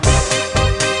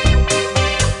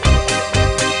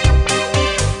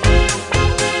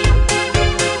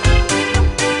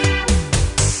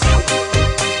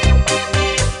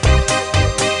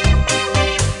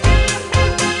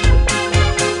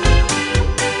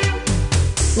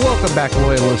Welcome back,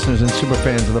 loyal listeners and super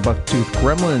fans of the Bucktooth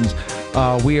Gremlins.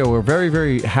 We're very,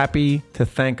 very happy to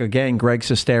thank again Greg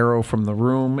Sestero from The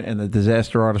Room and the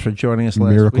Disaster Artist for joining us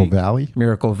last Miracle week. Valley.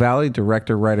 Miracle Valley,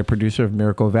 director, writer, producer of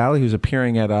Miracle Valley, who's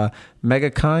appearing at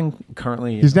MegaCon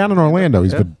currently. He's down in Orlando.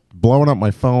 He's been blowing up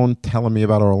my phone, telling me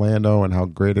about Orlando and how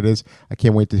great it is. I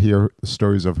can't wait to hear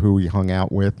stories of who he hung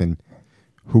out with and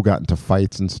who got into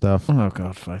fights and stuff. Oh,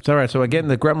 God, fights. All right, so again,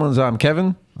 the Gremlins, I'm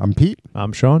Kevin. I'm Pete.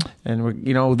 I'm Sean. And,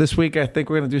 this week I think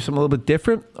we're going to do something a little bit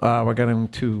different. We're going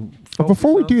to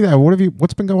Before we do that,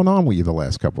 what's been going on with you the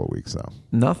last couple of weeks, though?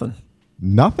 Nothing.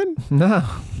 Nothing? No.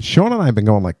 Sean and I have been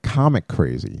going like comic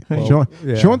crazy. Well,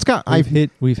 Sean's got...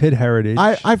 We've hit Heritage.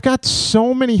 I've got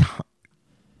so many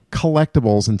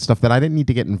collectibles and stuff that I didn't need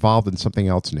to get involved in something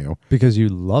else new. Because you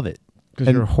love it.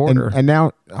 Because you're a hoarder. And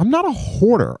now, I'm not a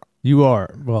hoarder. You are.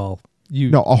 Well,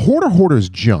 you... No, a hoarder's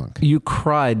junk. You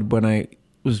cried when I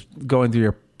was going through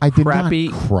your crappy...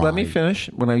 not cry. Let me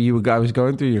finish. When I was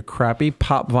going through your crappy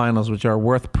pop vinyls, which are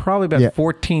worth probably about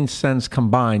 14 cents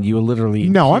combined, you were literally...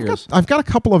 No, I've got a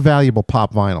couple of valuable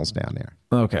pop vinyls down there.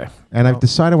 Okay. And I've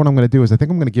decided what I'm going to do is I think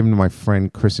I'm going to give them to my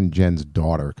friend Chris and Jen's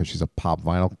daughter because she's a pop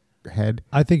vinyl head.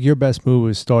 I think your best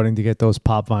move is starting to get those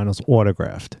pop vinyls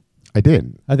autographed. I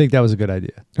did. I think that was a good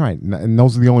idea. All right. And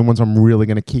those are the only ones I'm really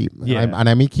going to keep. Yeah. And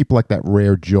I may keep like that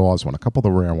rare Jaws one, a couple of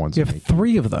the rare ones. You have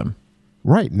 3 of them.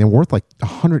 Right. And they're worth like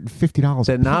 $150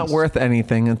 They're a piece. not worth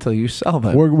anything until you sell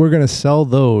them. We're going to sell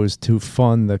those to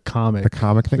fund the comic. The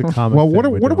comic thing? The comic well,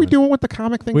 thing what are we doing with the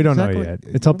comic thing? We don't exactly? know yet.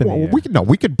 It's up in the air.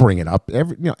 We could bring it up.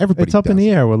 Everybody It's up in the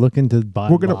air. We're looking to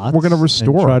buy We're gonna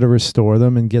restore and try to restore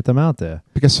them and get them out there.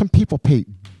 Because some people pay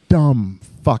dumb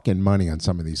fucking money on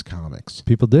some of these comics.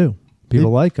 People do. People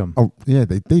like them. Oh yeah,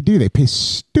 they do. They pay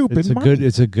stupid money.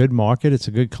 It's a good market. It's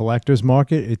a good collector's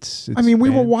market. It's I mean, we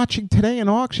were watching today an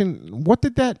auction. What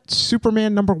did that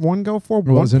Superman #1 go for? It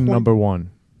wasn't number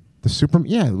one. It was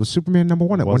Superman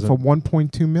 #1. It went for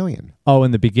 $1.2 million. Oh,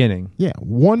 in the beginning. Yeah,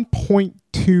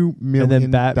 $1.2 million.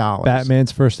 And then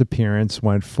Batman's first appearance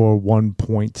went for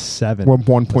 1.7. Well,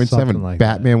 1.7. Like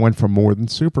Batman went for more than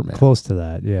Superman. Close to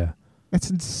that, yeah. That's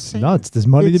insane. Nuts. There's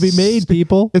money to be made,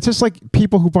 people. It's just like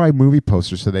people who buy movie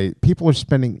posters today. People are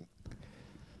spending...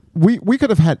 We could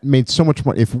have made so much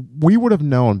money. If we would have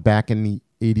known back in the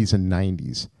 80s and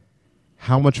 90s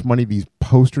how much money these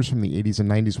posters from the 80s and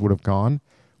 90s would have gone,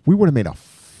 we would have made a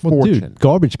fortune. Well, dude,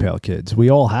 Garbage Pail Kids. We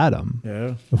all had them.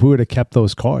 Yeah. If we would have kept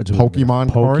those cards.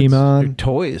 Pokemon cards? Your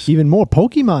toys. Even more.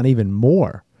 Pokemon even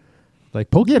more. Like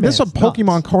Pokemon. Yeah, there's some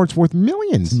Pokemon cards worth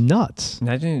millions. It's nuts.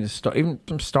 Imagine even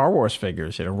some Star Wars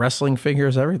figures, wrestling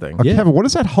figures, everything. Yeah. Kevin, what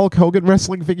does that Hulk Hogan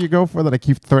wrestling figure go for that I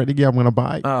keep threatening you I'm going to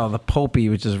buy? Oh, the Popey,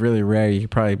 which is really rare. You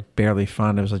could probably barely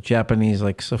find. It was a Japanese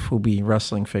like Sofubi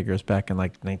wrestling figures back in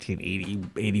like 1980,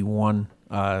 81.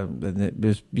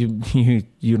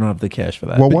 You don't have the cash for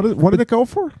that. Well, what did it go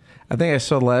for? I think I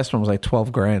saw the last one was like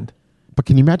 $12,000. But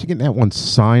can you imagine getting that one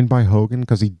signed by Hogan?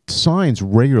 Because he signs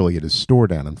regularly at his store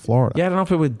down in Florida. Yeah, I don't know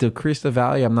if it would decrease the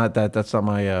value. I'm not that. That's not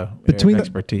my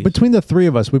expertise. Between the three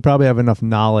of us, we probably have enough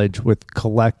knowledge with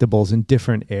collectibles in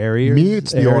different areas. Me,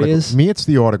 it's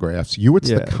the autographs. You, it's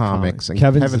the comics. And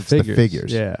Kevin's the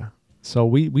figures. Yeah. So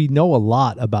we know a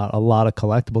lot about a lot of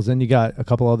collectibles. Then you got a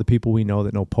couple other people we know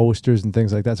that know posters and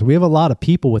things like that. So we have a lot of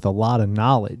people with a lot of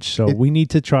knowledge. So we need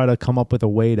to try to come up with a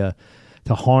way to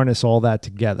harness all that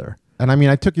together. And I mean,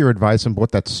 I took your advice and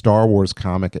bought that Star Wars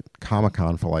comic at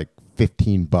Comic-Con for like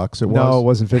 $15. No, it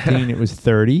wasn't 15. It was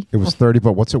 30. It was 30,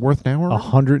 but what's it worth now?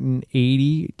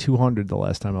 180, 200 the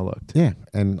last time I looked. Yeah,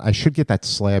 and I should get that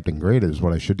slabbed and graded is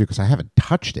what I should do because I haven't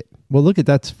touched it. Well, look at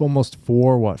that's almost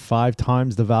 5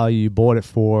 times the value you bought it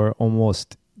for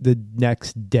almost the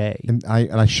next day. And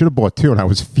I should have bought 2, and I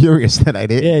was furious that I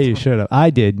didn't. Yeah, you should have.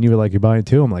 I did, and you were like, "You're buying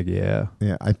 2?" I'm like, "Yeah."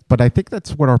 Yeah, but I think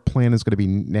that's what our plan is going to be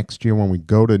next year when we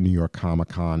go to New York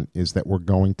Comic-Con is that we're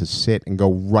going to sit and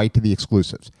go right to the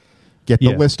exclusives. Get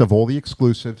the list of all the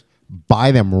exclusives,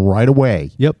 buy them right away.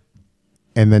 Yep.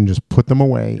 And then just put them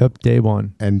away. Yep, day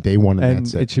one. And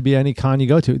that's it. It should be any con you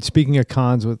go to. Speaking of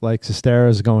cons, with like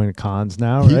Sestera's going to cons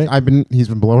now, right? He's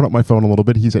been blowing up my phone a little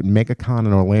bit. He's at MegaCon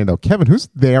in Orlando. Kevin, who's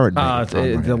there at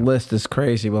MegaCon? The list is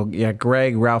crazy. Well, yeah,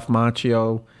 Greg, Ralph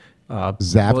Macchio,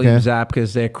 Zapka. William Zapka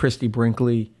is there, Christy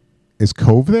Brinkley. Is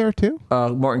Cove there too?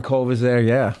 Martin Cove is there,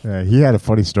 yeah. He had a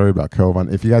funny story about Cove.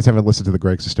 If you guys haven't listened to the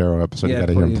Greg Sestero episode, you got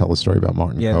to hear him tell a story about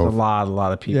Martin Cove. Yeah, there's a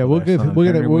lot of people.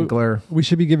 Yeah, we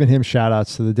should be giving him shout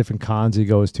outs to the different cons he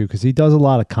goes to because he does a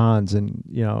lot of cons, and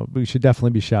we should definitely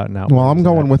be shouting out. Well, I'm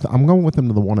going with him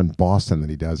to the one in Boston that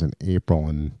he does in April,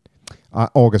 and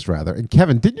August rather. And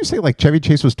Kevin, didn't you say like Chevy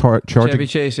Chase was charging Chevy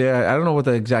Chase, yeah. I don't know what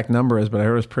the exact number is, but I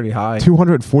heard it was pretty high.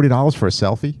 $240 for a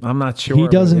selfie? I'm not sure. He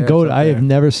doesn't go. I I have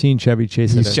never seen Chevy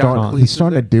Chase. He's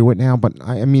starting to do it now, but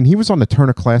I mean, he was on the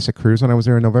Turner Classic Cruise when I was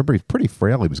there in November. He's pretty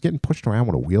frail. He was getting pushed around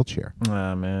with a wheelchair.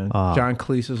 Ah, man. John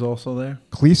Cleese is also there.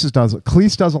 Cleese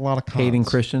does a lot of cons. Hayden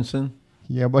Christensen.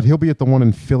 Yeah, but he'll be at the one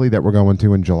in Philly that we're going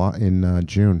to in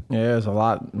June. Yeah, there's a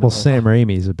lot. Well, Sam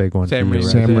Raimi's a big one. Sam for you, Raimi.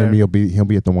 right? Sam Raimi he'll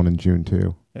be at the one in June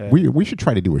too. Yeah. We should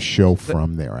try to do a show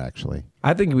from there. Actually,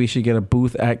 I think we should get a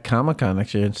booth at Comic-Con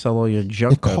next year and sell all your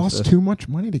junk. it costs too much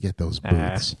money to get those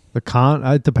booths. The con.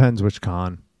 It depends which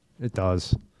con. It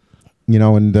does. And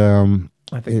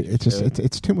I think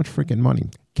it's too much freaking money.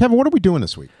 Kevin, what are we doing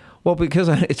this week? Well, because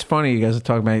it's funny, you guys are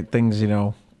talking about things,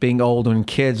 being old and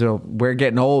kids. We're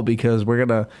getting old because we're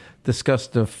going to discuss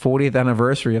the 40th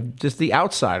anniversary of just The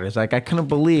Outsiders. Like, I couldn't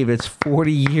believe it's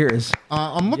 40 years.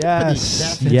 I'm looking for the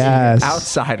exact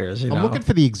Outsiders. I'm looking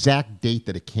for the exact date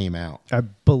that it came out. I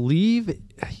believe,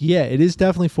 it is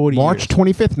definitely 40 March years.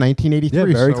 25th, 1983. Yeah,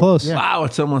 very close. Yeah. Wow,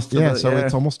 it's almost to it's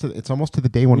almost to the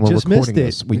day when we're recording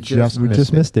this. We just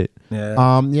missed it.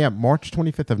 Yeah. March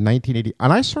 25th of 1980.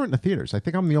 And I saw it in the theaters. I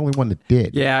think I'm the only one that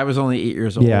did. Yeah, I was only 8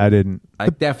 years old. Yeah, I didn't.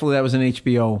 That was an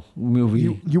HBO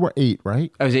movie. You were 8,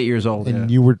 right? I was 8 years old. And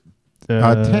you were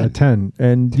 10. 10.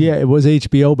 And it was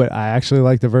HBO, but I actually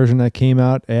like the version that came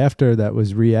out after that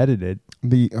was re-edited.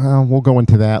 We'll go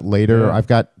into that later. Yeah. I've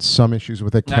got some issues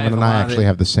with it. Kevin and I actually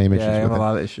have the same issues with it. I have a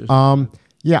lot of issues.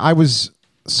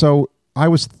 I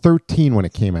was 13 when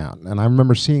it came out, and I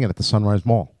remember seeing it at the Sunrise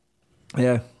Mall.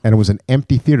 Yeah. And it was an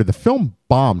empty theater. The film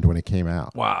bombed when it came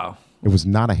out. Wow. It was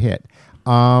not a hit.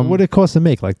 What did it cost to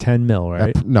make? Like 10 mil,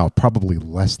 right? No, probably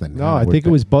less than that. No, I think it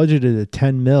was budgeted at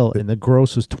 10 mil, and the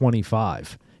gross was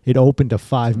 25. It opened to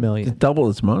 5 million. It doubled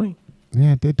its money.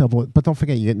 Yeah, it did double it. But don't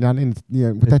forget,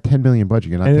 with that $10 million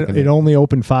budget, you're not thinking it only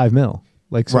opened 5 mil.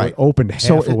 It opened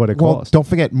half of what it cost. Don't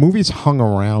forget, movies hung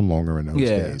around longer in those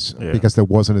days because there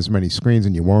wasn't as many screens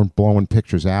and you weren't blowing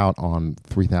pictures out on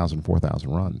 3,000, 4,000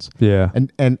 runs. Yeah.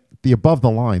 And the above the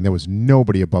line, there was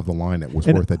nobody above the line that was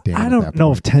worth a damn. I don't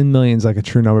know if 10 million is like a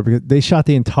true number because they shot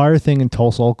the entire thing in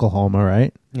Tulsa, Oklahoma,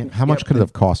 right? Yeah. How much could it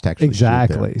have cost actually?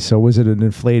 Exactly. So was it an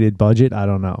inflated budget? I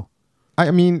don't know. I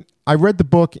mean, I read the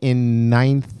book in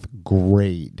 9th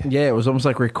grade. Yeah, it was almost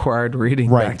like required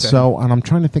reading. Right. Back then. So, and I'm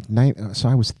trying to think. So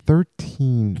I was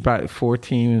 13. About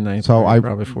 14 and 19. So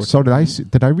probably 14. So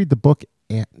did I read the book?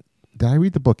 Did I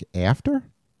read the book after?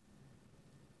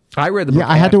 I read the book. Yeah,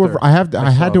 I had to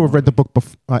have read the book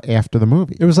after the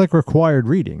movie. It was like required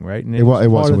reading, right? And it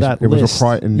was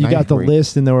required. In you got the grade.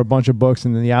 list, and there were a bunch of books,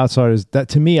 and then The Outsiders. That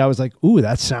to me, I was like, "Ooh,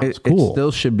 that sounds cool." It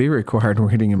still should be required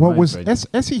reading.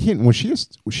 S.E. Hinton?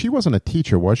 She wasn't a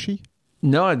teacher, was she?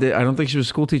 No, I don't think she was a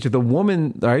school teacher. The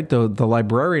woman, right, the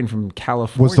librarian from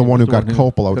California was the one who got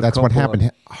Coppola. That's what happened.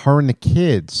 Her and the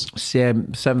kids,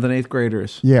 7th and 8th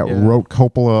graders, wrote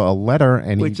Coppola a letter,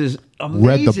 and which is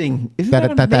amazing. Isn't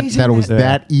that amazing? That it was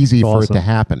that easy for it to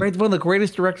happen. Right, one of the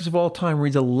greatest directors of all time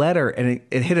reads a letter, and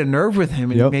it hit a nerve with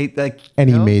him, and he made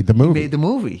he made the movie. He made the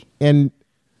movie, and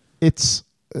it's.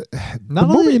 Not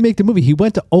only did he make the movie, he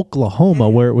went to Oklahoma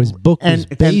where it was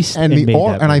based and made that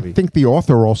movie. I think the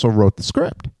author also wrote the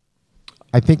script.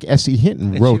 I think S.E.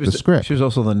 Hinton wrote the script. She was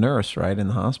also the nurse, right, in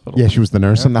the hospital. Yeah, she was the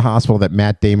nurse in the hospital that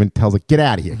Matt Damon tells her, "Get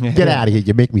out of here, get out of here,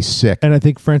 you make me sick." And I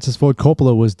think Francis Ford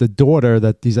Coppola was the daughter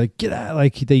that he's like, "Get out!"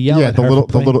 Like they yell at her for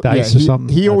playing dice or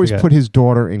something. He always put his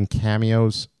daughter in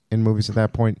cameos in movies at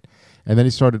that point. And then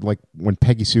he started, like, when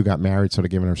Peggy Sue got married, started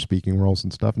giving her speaking roles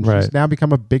and stuff. And she's now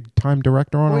become a big-time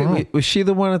director on her own. Wait, was she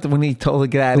the one when he told her,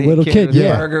 "Get out of here, little kid,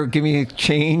 burger, give me a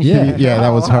change"? Yeah, that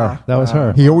was her. That was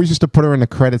her. He always used to put her in the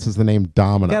credits as the name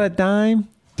Domino. Got a dime?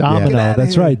 Domino,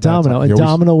 that's right, Domino. And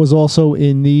Domino was also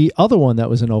in the other one that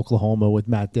was in Oklahoma with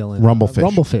Matt Dillon.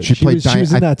 Rumblefish. She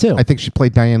was in that too. I think she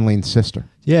played Diane Lane's sister.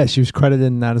 Yeah, she was credited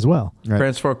in that as well. Right.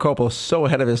 Francis Ford Coppola was so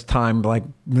ahead of his time, like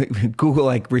Google,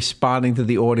 like responding to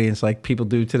the audience like people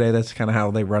do today. That's kind of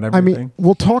how they run everything. I mean,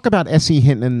 we'll talk about S.E.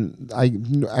 Hinton. I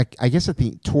guess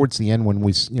towards the end when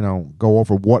we go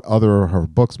over what other of her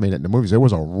books made it into movies, there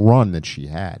was a run that she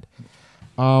had.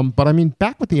 But I mean,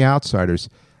 back with The Outsiders,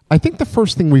 I think the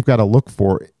first thing we've got to look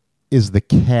for is the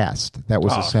cast that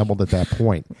was assembled at that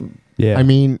point. Yeah, I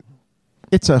mean,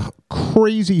 it's a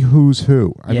crazy who's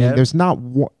who. I mean, there's not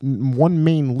one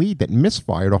main lead that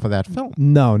misfired off of that film.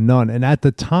 No, none. And at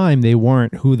the time, they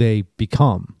weren't who they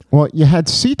become. Well, you had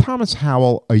C. Thomas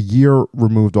Howell a year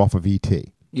removed off of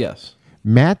E.T. Yes.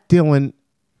 Matt Dillon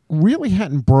really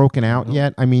hadn't broken out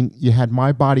yet. I mean, you had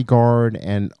My Bodyguard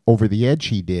and Over the Edge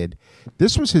he did.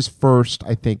 This was his first,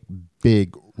 I think,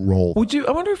 big role.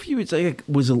 I wonder if you would say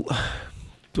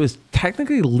was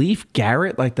technically Leif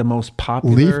Garrett like the most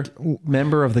popular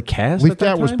member of the cast? Leif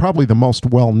Garrett was probably the most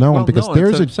well known because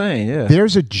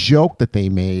there's a joke that they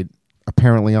made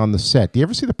apparently on the set. Do you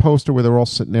ever see the poster where they're all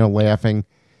sitting there laughing?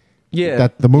 Yeah,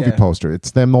 the movie poster.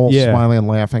 It's them all smiling and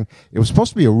laughing. It was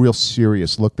supposed to be a real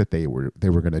serious look that they were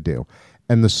going to do,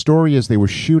 and the story is they were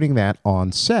shooting that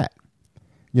on set,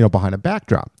 behind a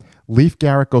backdrop. Leif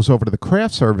Garrett goes over to the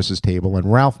craft services table,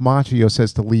 and Ralph Macchio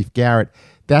says to Leif Garrett,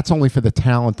 "That's only for the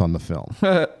talent on the film."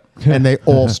 And they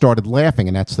all started laughing,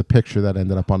 and that's the picture that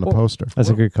ended up on the poster. That's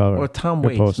a good cover. Or Tom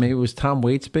Waits. Poster. Maybe it was Tom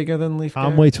Waits bigger than Leif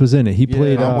Garrett? Tom Waits was in it. He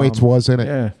played... Tom Waits was in it.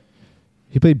 Yeah.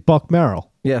 He played Buck Merrill.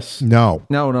 Yes. No.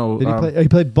 Did he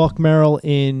played Buck Merrill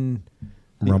in...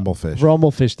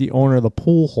 Rumblefish, the owner of the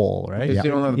pool hall, right? He's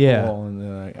the owner of the pool hall in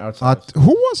the Outsiders.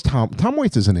 Who was Tom? Tom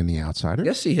Waits isn't in the Outsider.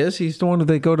 Yes, he is. He's the one that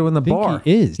they go to in the bar.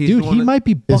 He is. Dude, he might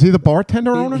be... Is he the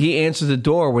bartender owner? He answers the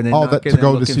door when they knock in to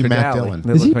go and to see Matt Dillon.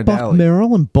 Is he Buck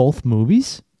Merrill in both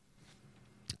movies?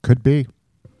 Could be.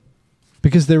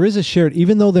 Because there is a shared...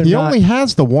 Even though they're He not... only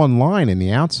has the one line in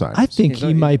the Outsiders. I think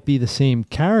he might be the same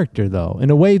character, though. In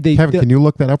a way, Kevin, can you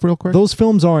look that up real quick? Those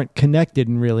films aren't connected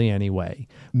in really any way.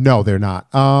 No, they're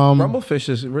not. Rumblefish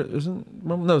isn't...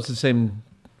 No, it's the same...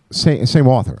 Same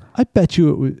author. I bet you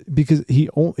it was because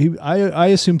I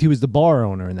assumed he was the bar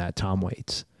owner in that, Tom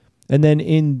Waits. And then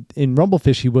in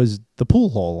Rumblefish, he was the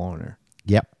pool hall owner.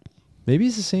 Yep. Maybe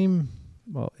he's the same...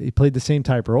 Well, he played the same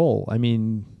type of role. I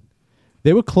mean...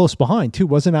 They were close behind, too.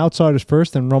 Wasn't Outsiders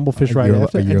first and Rumblefish right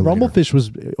after? And Rumblefish was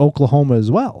Oklahoma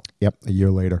as well. Yep, a year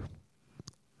later.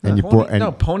 And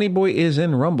Ponyboy is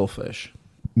in Rumblefish.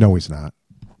 No, he's not.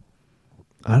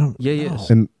 I don't... Yeah, he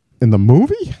is. In the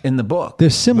movie? In the book.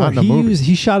 They're similar. Not in the movie.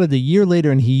 He shot it a year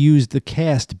later, and he used the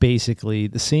cast, basically.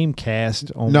 The same cast.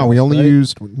 Almost, no, he only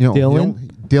used...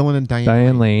 Dylan and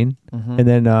Diane Lane. Mm-hmm. And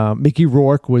then Mickey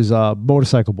Rourke was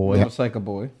Motorcycle Boy. Yep. Motorcycle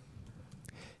Boy.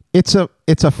 It's a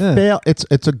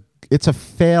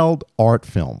failed art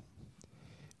film.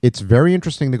 It's very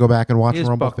interesting to go back and watch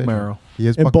Rumblefish. Buck Merrill. He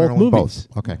is in Buck both Merrill movies.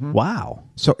 In both. Okay. Mm-hmm. Wow.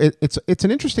 So it's an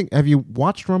interesting. Have you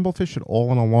watched Rumblefish at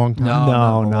all in a long time?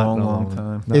 No, not in a long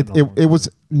time. It was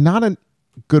not a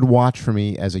good watch for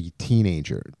me as a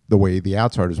teenager. The way The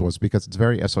Outsiders was, because it's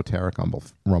very esoteric on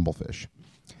Rumblefish.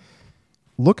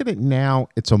 Look at it now;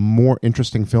 it's a more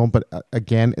interesting film, but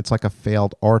again, it's like a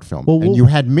failed art film. And you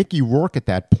had Mickey Rourke at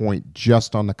that point,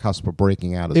 just on the cusp of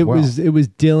breaking out as well. It was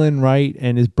Dylan, right,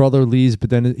 and his brother leaves, but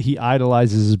then he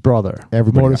idolizes his brother.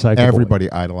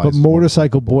 Everybody idolizes. But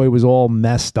Motorcycle Boy was all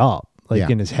messed up,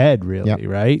 in his head, really,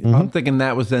 right? Mm-hmm. I'm thinking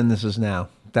that was Then This Is Now.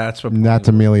 That's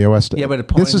Emilio Estevez. Yeah, but a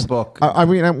point in the book. I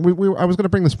mean, I was going to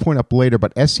bring this point up later,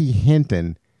 but S.E.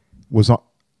 Hinton was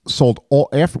sold all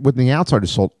after when The Outsiders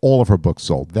sold all of her books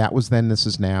sold. That was Then This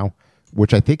Is Now,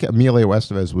 which I think Emilio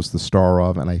Estevez was the star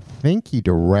of, and I think he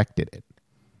directed it.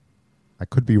 I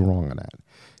could be wrong on that.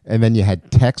 And then you had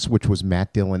Tex, which was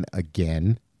Matt Dillon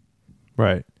again.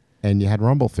 Right. And you had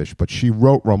Rumblefish, but she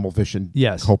wrote Rumblefish and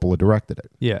Coppola directed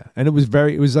it. Yeah. And it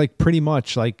was like pretty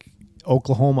much like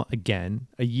Oklahoma again,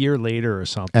 a year later or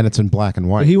something. And it's in black and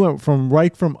white. But he went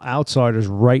from Outsiders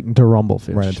right into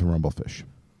Rumblefish. Right into Rumblefish.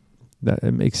 That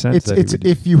it makes sense.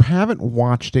 If you haven't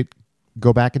watched it,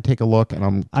 go back and take a look.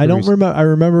 And I don't remember. I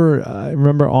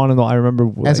remember on and on. I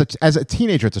remember as a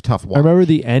teenager, it's a tough watch. I remember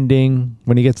the ending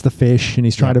when he gets the fish and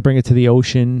he's trying to bring it to the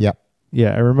ocean. Yep.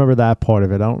 Yeah, I remember that part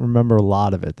of it. I don't remember a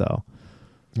lot of it though.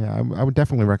 Yeah, I would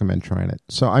definitely recommend trying it.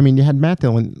 So, I mean, you had Matt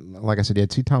Dillon, like I said, you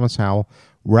had C. Thomas Howell,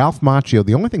 Ralph Macchio.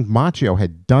 The only thing Macchio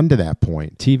had done to that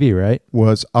point, TV, right,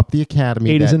 was Up the Academy.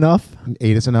 8 is Enough.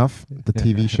 8 is Enough, the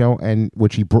TV show, and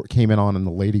which he came in on in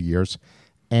the later years,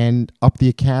 and Up the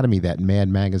Academy, that Mad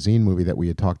Magazine movie that we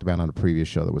had talked about on a previous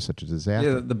show that was such a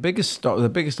disaster. Yeah, the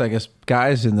biggest, I guess,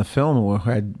 guys in the film who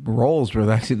had roles were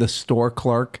actually the store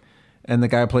clerk and the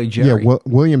guy who played Jerry. Yeah,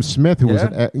 William Smith, who was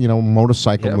a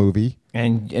motorcycle movie.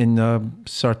 And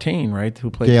Sartain, right? Who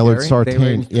played Gaylord Jerry?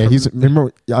 Sartain. Yeah,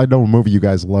 remember, I know a movie you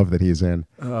guys love that he's in.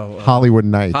 Hollywood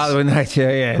Nights. Hollywood Nights,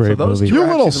 yeah. Great so those movie. You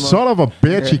little son of a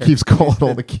bitch, he keeps calling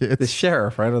all the kids. The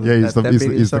sheriff, right?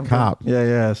 He's the cop.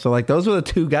 Yeah. So like those were the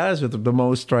two guys with the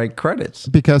most credits.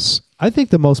 Because I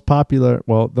think the most popular,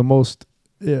 the most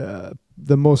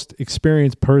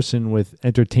experienced person with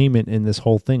entertainment in this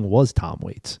whole thing was Tom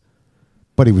Waits.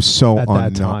 But he was so at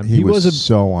unknown. That time. He was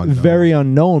so unknown. Very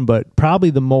unknown, but probably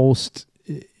the most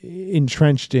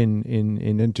entrenched in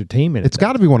entertainment. It's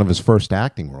got to be one of his first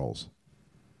acting roles.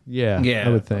 Yeah, I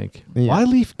would think. Yeah. Why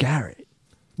Leif Garrett?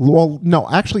 Well, no,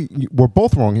 actually, we're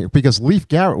both wrong here because Leif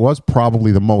Garrett was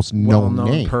probably the most known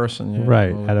name. person. Yeah.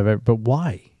 Right, out of it. But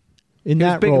why? in He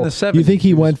was that big in role. the 70s. You think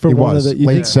he went for He one was of the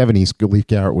late 70s. Leif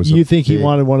Garrett was. You think he big-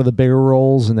 wanted one of the bigger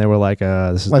roles, and they were like,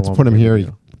 "This is Let's the one put him we're here.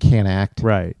 gonna He do." can't act.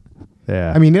 Right?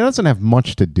 Yeah. I mean, he doesn't have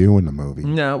much to do in the movie.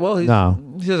 No, well, he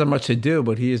doesn't have much to do,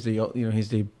 but he is he's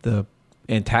the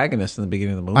antagonist in the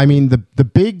beginning of the movie. I mean, the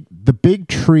big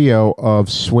trio of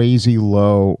Swayze,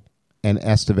 Lowe, and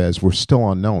Estevez were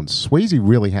still unknown. Swayze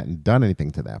really hadn't done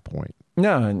anything to that point.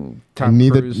 No, and Tom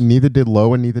And Cruise. neither did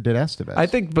Lowe and neither did Estevez. I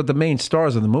think, but the main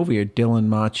stars of the movie are Dylan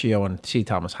Macchio and C.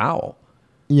 Thomas Howell.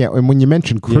 Yeah, and when you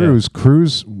mentioned Cruise,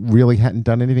 Cruise really hadn't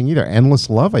done anything either. Endless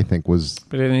Love, I think, was...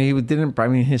 But he didn't. I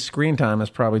mean, his screen time is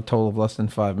probably a total of less than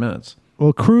 5 minutes.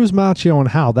 Well, Cruz, Macchio, and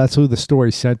Hal, that's who the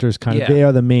story centers kind of. Yeah. They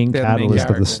are the main They're the main catalyst of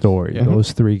the characters. story, Yeah.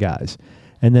 those three guys.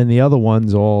 And then the other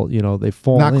ones all, they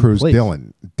fall Not in Cruise, place.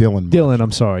 Dylan. Dylan,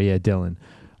 I'm sorry. Yeah, Dylan.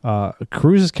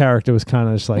 Cruz's character was kind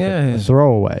of just like a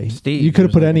throwaway. Steve, you could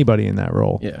have he put was like anybody in that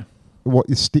role. Yeah. Well,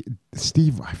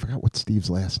 Steve, I forgot what Steve's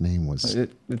last name was.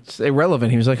 It's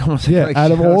irrelevant. He was like almost Yeah, like,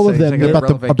 out of all of them,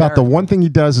 About the one thing he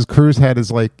does is Cruise had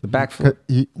is like... The backflip.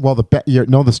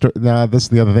 The story. Nah, this is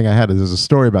the other thing I had is there's a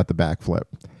story about the backflip.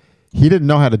 He didn't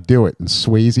know how to do it, and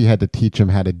Swayze had to teach him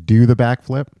how to do the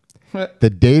backflip. The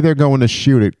day they're going to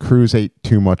shoot it, Cruise ate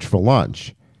too much for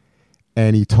lunch.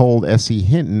 And he told S.E.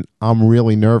 Hinton, I'm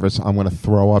really nervous. I'm going to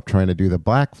throw up trying to do the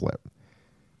backflip.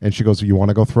 And she goes, you want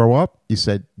to go throw up? He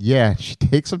said, yeah. She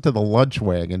takes him to the lunch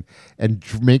wagon and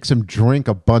makes him drink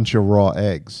a bunch of raw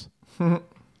eggs. And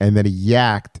then he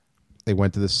yacked. They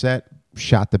went to the set,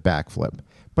 shot the backflip.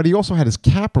 But he also had his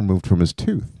cap removed from his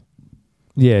tooth.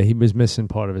 Yeah, he was missing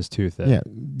part of his tooth there. Yeah.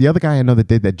 The other guy I know that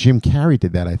did that, Jim Carrey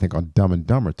did that, I think, on Dumb and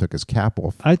Dumber, took his cap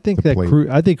off. I think to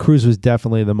play. Cruz was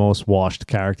definitely the most washed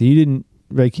character. He didn't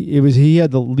he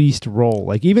had the least role.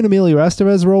 Like even Emilio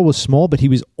Estevez's role was small, but he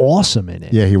was awesome in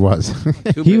it. Yeah, he was.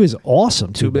 He was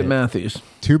awesome. Two-Bit Matthews.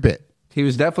 2-Bit. He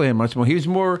was definitely much more. He was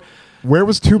more Where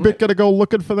was 2-Bit going to go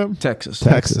looking for them? Texas.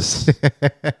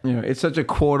 It's such a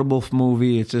quotable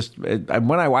movie. It's just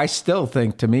I still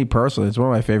think, to me personally, it's one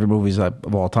of my favorite movies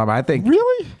of all time. I think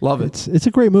Really? love it. It's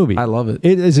a great movie. I love it.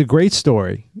 It is a great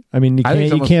story. I mean, you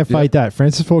can't fight that.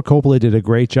 Francis Ford Coppola did a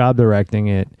great job directing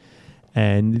it.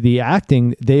 And the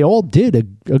acting, they all did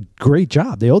a great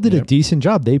job. They all did a decent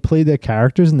job. They played their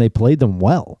characters and they played them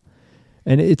well.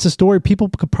 And it's a story people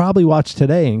could probably watch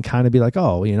today and kind of be like,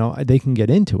 oh, they can get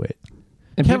into it.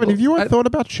 And Kevin, have you ever thought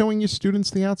about showing your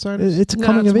students The Outsiders? It's a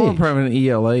coming of more age. of an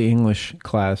ELA English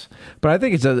class, but I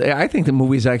think the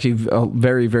movie is actually a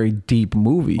very, very deep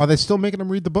movie. Are they still making them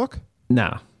read the book?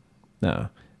 No.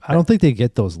 I don't think they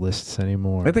get those lists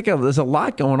anymore. I think there's a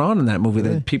lot going on in that movie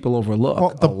that people overlook.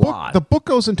 Well, the book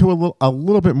goes into a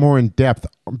little bit more in depth.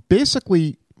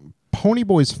 Basically,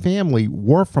 Ponyboy's family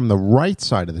were from the right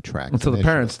side of the track Until the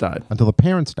parents died.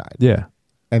 Yeah.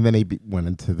 And then they went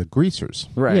into the greasers.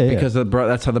 Right, Yeah, because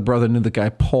that's how the brother knew the guy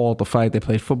Paul to fight. They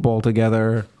played football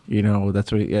together.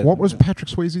 That's what. What was Patrick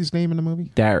Swayze's name in the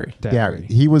movie? Darry?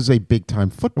 He was a big time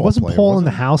football Wasn't player. Paul in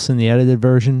the house in the edited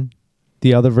version?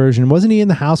 The other version, wasn't he in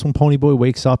the house when Ponyboy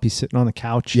wakes up? He's sitting on the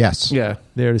couch. Yes. Yeah.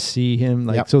 There to see him.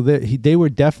 Yep. So they were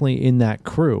definitely in that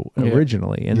crew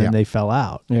originally, and then they fell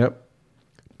out. Yep.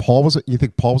 You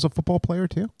think Paul was a football player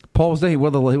too? Paul was there. He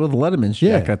wore the Letterman's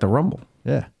jacket at the Rumble.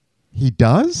 Yeah. He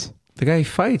does? The guy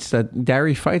that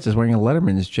Darry fights is wearing a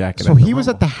Letterman's jacket. So he was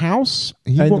at the house?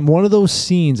 And one of those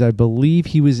scenes, I believe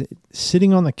he was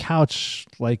sitting on the couch,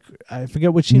 like, I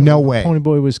forget which scene. No way.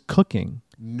 Ponyboy was cooking.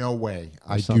 No way.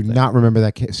 I something. do not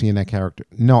remember seeing that character.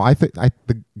 No, I think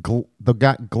the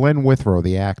guy Glenn Withrow,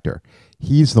 the actor,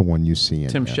 he's the one you see in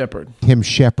Tim there. Shepard. Tim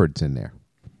Shepard's in there.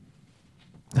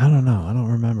 I don't know. I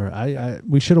don't remember.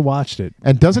 We should have watched it.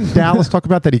 And doesn't Dallas talk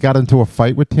about that he got into a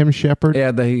fight with Tim Shepard?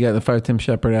 Yeah, he got the fight with Tim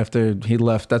Shepard after he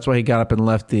left. That's why he got up and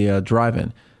left the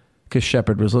drive-in, because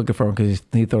Shepard was looking for him because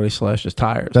he thought he slashed his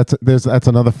tires. That's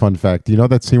another fun fact. You know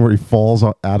that scene where he falls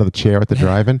out of the chair at the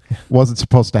drive-in? Wasn't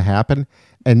supposed to happen.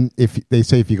 And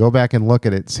if you go back and look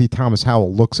at it, see Thomas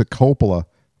Howell looks at Coppola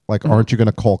like, aren't you going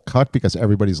to call cut because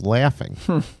everybody's laughing?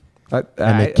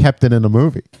 And they kept it in the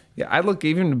movie. Yeah, I look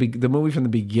even the movie from the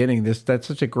beginning. That's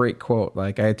such a great quote.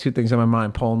 Like, I had two things on my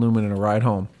mind: Paul Newman and A Ride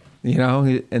Home.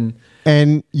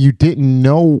 And you didn't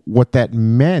know what that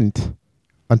meant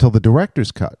until the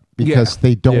director's cut, because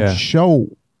they don't show.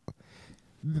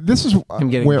 This is him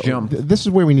getting jumped. This is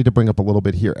where we need to bring up a little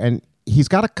bit here, and he's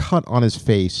got a cut on his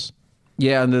face.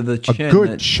 Yeah, under the chin. A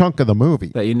good chunk of the movie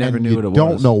that you never knew what it was. You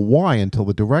don't know why until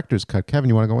the director's cut. Kevin,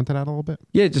 you want to go into that a little bit?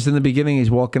 Yeah, just in the beginning,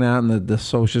 he's walking out, and the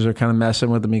socials are kind of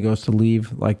messing with him. He goes to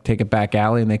leave, like take a back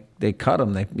alley, and they cut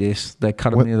him. They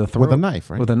cut him near the throat with a knife,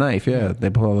 right? With a knife, yeah.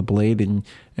 They pull out the blade, and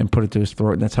and put it to his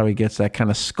throat, and that's how he gets that kind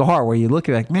of scar where you look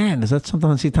at it like, man, is that something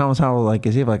on C. Thomas Howell? Like,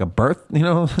 is he have like a birth,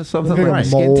 something like Right. a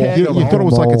skin tag? You thought it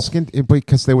was like a mole. skin,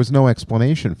 because there was no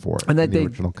explanation for it And that in the they-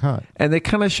 original cut. And they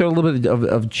kind of show a little bit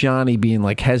of Johnny being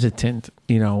like hetotent,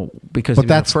 because But he was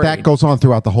that afraid. goes on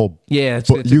throughout the whole. Yeah, it's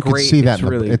book. a You great, can see that it's in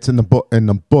the, really, it's in the book. In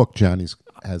the book, Johnny's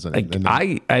has it.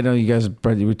 like, I know you guys,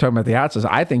 but we were talking about the outsides.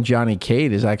 I think Johnny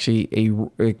Cade is actually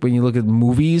when you look at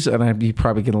movies, and you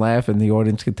probably can laugh, and the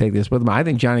audience can take this with him. I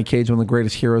think Johnny Cade's one of the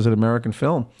greatest heroes in American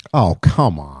film. Oh,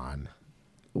 come on!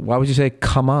 Why would you say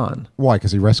 "come on"? Why?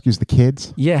 Because he rescues the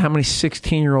kids. Yeah, how many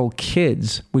 16-year-old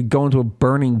kids would go into a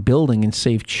burning building and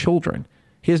save children?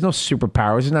 He has no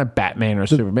superpowers. He's not Batman or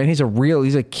Superman. He's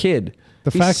a kid.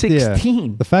 He's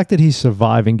 16. The fact that he's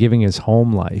surviving, giving his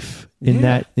home life in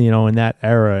that in that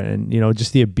era, and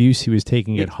just the abuse he was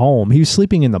taking at home. He was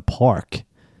sleeping in the park.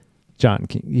 John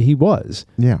King, he was.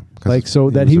 Yeah, like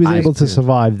so that he was able to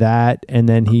survive that, and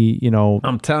then he,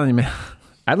 I'm telling you, man.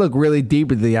 I look really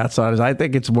deep into The Outsiders. I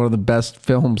think it's one of the best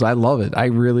films. I love it. I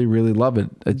really, really love it.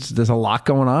 There's a lot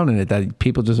going on in it that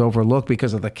people just overlook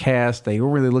because of the cast. They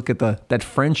don't really look at that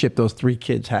friendship those three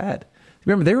kids had.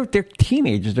 Remember, they're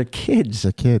teenagers. They're kids.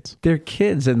 They're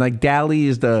kids, and like Dally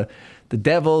is the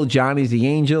devil, Johnny's the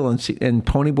angel, and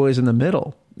Ponyboy's in the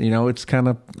middle. It's kind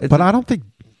of. But I don't think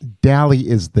Dally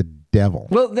is the devil.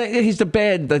 Well, he's the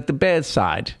bad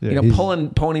side. Yeah,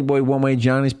 pulling Ponyboy one way,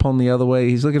 Johnny's pulling the other way.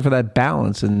 He's looking for that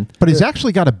balance, but he's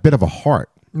actually got a bit of a heart.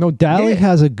 No, Dally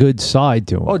has a good side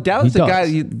to him. Oh, Dally's the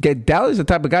guy. Dally's the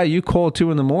type of guy you call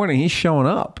 2 a.m. He's showing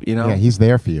up. Yeah, he's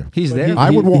there for you. He's there.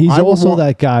 He's also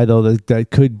that guy though that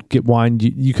could get wind.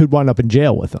 You could wind up in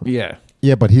jail with him. Yeah.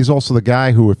 Yeah, but he's also the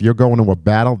guy who, if you're going to a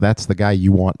battle, that's the guy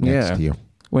you want next to you.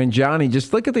 When Johnny,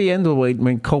 just look at the end of the way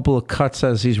when Coppola cuts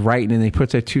as he's writing, and he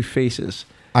puts their two faces.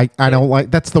 I don't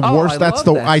like. That's the worst. That's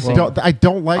the. I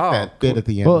don't like Oh, that bit at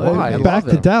the end. Well, back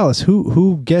to Dallas.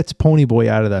 Who gets Ponyboy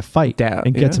out of that fight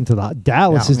and gets him to the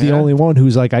Dallas is the only one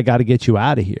who's like, I got to get you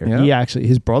out of here. Yeah. He actually,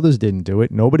 his brothers didn't do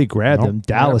it. Nobody grabbed him.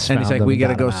 Dallas and found he's like, him we and got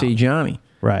to got go him see out. Johnny.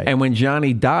 Right. And when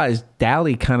Johnny dies,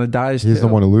 Dally kind of dies. He's too, the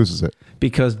one who loses it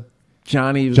because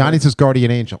Johnny's his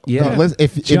guardian angel. Yeah. No,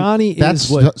 Johnny is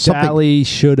what Dally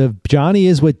should have. Johnny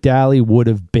is what Dally would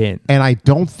have been. And I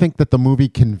don't think that the movie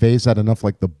conveys that enough,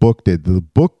 like the book did. The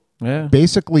book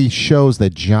basically shows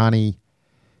that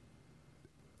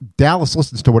Dallas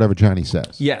listens to whatever Johnny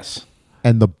says. Yes.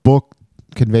 And the book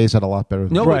conveys that a lot better.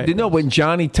 When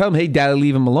Johnny tell him, "Hey, Daddy,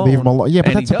 leave him alone." Leave him alone. Yeah,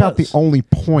 but that's about the only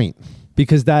point.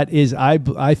 Because that is,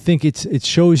 I think it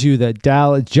shows you that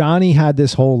Johnny had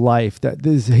this whole life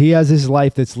he has his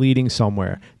life that's leading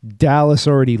somewhere. Dallas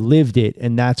already lived it,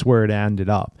 and that's where it ended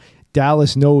up.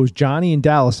 Dallas knows Johnny and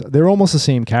Dallas. They're almost the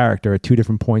same character at two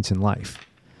different points in life.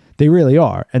 They really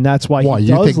are, and that's why. Why,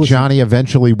 you think Johnny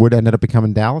eventually would end up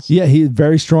becoming Dallas? Yeah,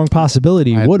 very strong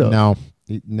possibility he would have.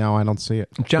 No, I don't see it.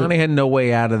 Johnny had no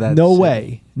way out of that. No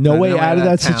way out of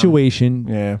that situation.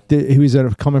 Yeah, he was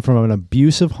coming from an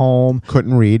abusive home.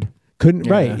 Couldn't read.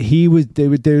 Right. He was.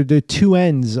 They're two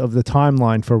ends of the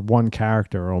timeline for one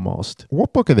character almost.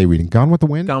 What book are they reading? Gone with the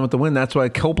Wind. Gone with the Wind. That's why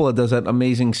Coppola does that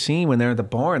amazing scene when they're at the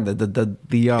barn.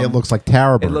 It looks like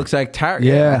Tara. It looks like Tara.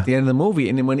 Yeah. At the end of the movie,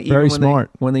 and then when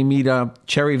they meet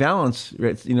Cherry Valance,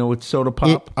 with Soda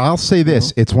Pop. I'll say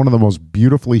this: it's one of the most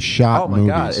beautifully shot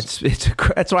movies. Oh my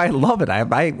god! That's why I love it.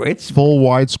 It's full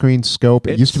widescreen scope.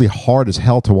 It used to be hard as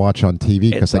hell to watch on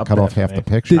TV because they cut off half the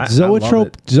picture. Did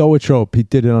Zoetrope? He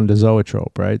did it under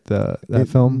Zoetrope, right? That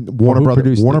film.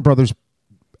 Warner Brothers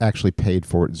actually paid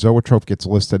for it. Zoetrope gets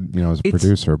listed, as a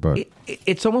producer, but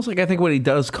it's almost like I think what he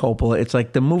does, Coppola. It's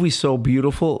like the movie's so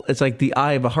beautiful. It's like the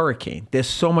eye of a hurricane. There's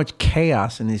so much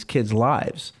chaos in these kids'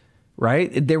 lives, right?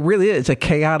 There really is. It's a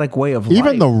chaotic way of life.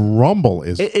 Even the rumble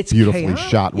is beautifully chaotic.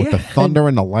 shot with the thunder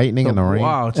and the lightning and the rain.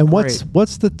 Wow, it's and great.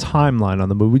 what's the timeline on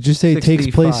the movie? Would you say it takes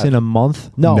 65. place in a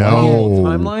month? No.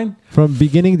 Timeline from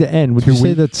beginning to end. Would you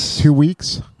say that's 2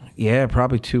 weeks? Yeah,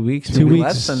 probably 2 weeks. 2 weeks,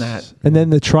 less than that. And then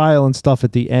the trial and stuff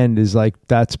at the end is like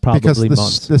that's probably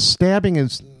months. The stabbing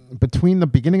is between the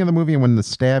beginning of the movie and when the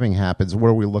stabbing happens. What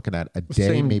are we looking at? A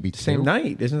day, maybe two? Same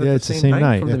night, isn't it? Yeah, it's the same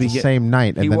night. It's the same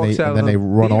night, and then they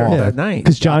run off that night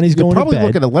because Johnny's going to bed. You're probably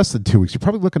looking at less than 2 weeks. You're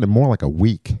probably looking at more like a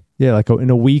week. Yeah, like in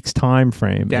a week's time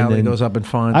frame. Dally goes up and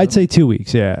finds. I'd say 2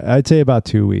 weeks. Yeah, I'd say about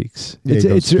 2 weeks.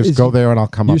 Yeah, just go there and I'll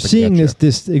come up. You're seeing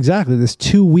this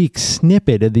 2 week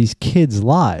snippet of these kids'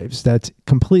 lives that's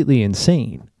completely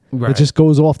insane. Right. It just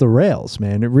goes off the rails,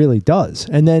 man. It really does.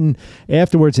 And then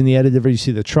afterwards, in the editor, you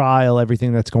see the trial,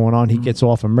 everything that's going on. He gets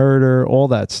off a murder, all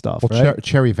that stuff. Well, right?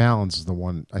 Cherry Valance is the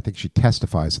one. I think she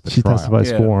testifies at the trial. She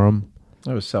testifies for him.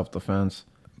 It was self-defense.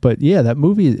 But yeah, that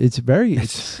movie, it's a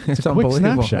quick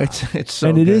unbelievable. snapshot. It's so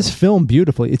and it good. is filmed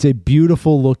beautifully. It's a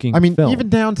beautiful looking film. Even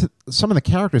down to some of the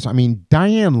characters. I mean,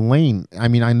 Diane Lane,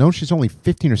 I know she's only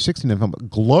 15 or 16 in the film, but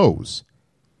glows.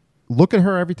 Look at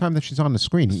her every time that she's on the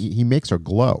screen. He makes her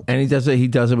glow. And he does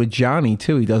it with Johnny,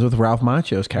 too. He does it with Ralph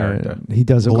Macchio's character. He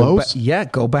does it Glows?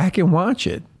 Go back and watch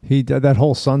it. He did that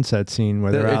whole sunset scene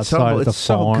where they're outside at the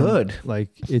farm. So good. Like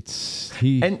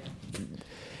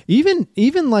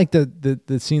Even like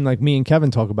the scene like me and Kevin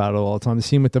talk about it all the time, the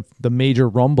scene with the major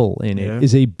rumble in it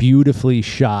is a beautifully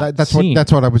shot scene.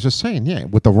 That's what I was just saying, yeah.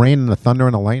 With the rain and the thunder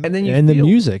and the lightning. And the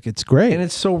music, it's great. And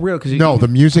it's so real. The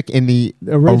music in the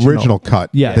original cut.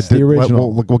 Yes, the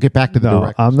original. We'll get back to the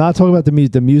director's. I'm not talking about the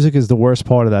music. The music is the worst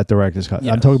part of that director's cut.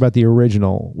 Yes. I'm talking about the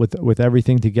original with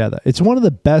everything together. It's one of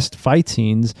the best fight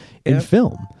scenes in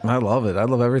film. I love it. I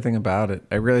love everything about it.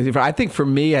 I really do. I think for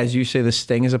me, as you say, The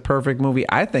Sting is a perfect movie.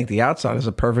 I think The Outside is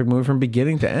a perfect movie from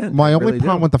beginning to end. My only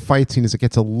problem with the fight scene is it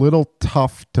gets a little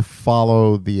tough to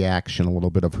follow the action a little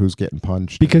bit of who's getting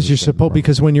punched.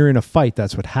 Because when you're in a fight,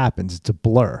 that's what happens. It's a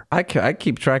blur. I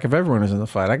keep track of everyone who's in the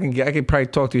fight. I can probably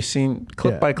talk to you scene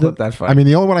clip by clip that fight. I mean,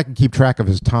 the only one I can keep track of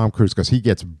is Tom Cruise because he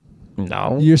gets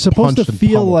you're supposed to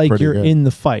feel like you're good. in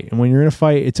the fight, and when you're in a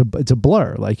fight, it's a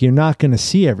blur. Like you're not going to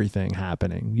see everything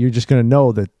happening. You're just going to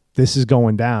know that this is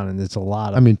going down, and it's a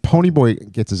lot of. I mean,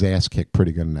 Ponyboy gets his ass kicked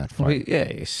pretty good in that fight. Well,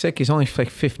 he's sick. He's only like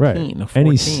 15 right. or 14. And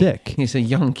he's sick. He's a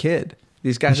young kid.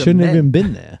 These guys shouldn't have even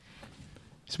been there.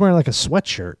 He's wearing like a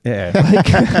sweatshirt. Yeah,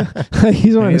 like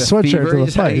he's wearing a sweatshirt to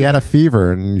the fight. He had a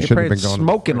fever, and he shouldn't have been going.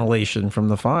 Smoke inhalation from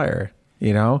the fire,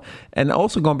 and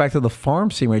also going back to the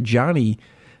farm scene where Johnny,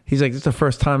 he's like, "This is the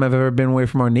first time I've ever been away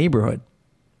from our neighborhood."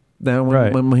 Then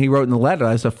when he wrote in the letter,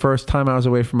 that's the first time I was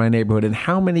away from my neighborhood. And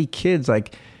how many kids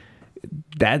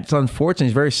that's unfortunate.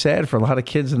 It's very sad for a lot of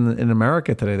kids in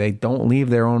America today. They don't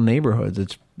leave their own neighborhoods.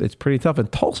 It's pretty tough.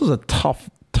 And Tulsa's a tough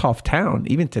town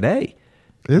even today.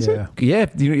 Is it? Yeah.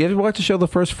 You ever watch the show The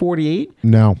First 48?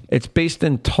 No. It's based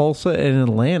in Tulsa and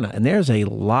Atlanta, and there's a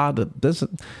lot of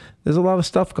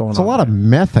stuff going on. There's a lot of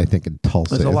meth, I think, in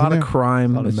Tulsa. There's a lot of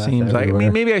crime. It seems like. I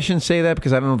mean, maybe I shouldn't say that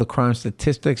because I don't know the crime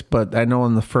statistics, but I know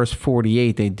in The First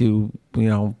 48 they do.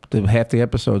 Half the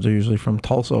episodes are usually from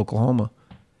Tulsa, Oklahoma.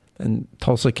 And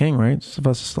Tulsa King, right?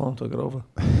 Sylvester Stallone took it over.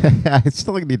 I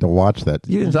still need to watch that.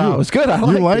 You didn't know. It was good. I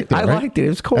liked it. I liked it. It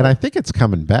was cool. And I think it's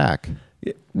coming back.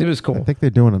 It was cool. I think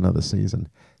they're doing another season.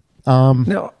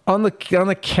 Now, on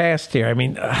the cast here, I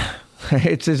mean,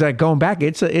 it's like going back.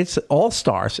 It's all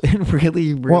stars. It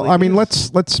really. Well, I mean, let's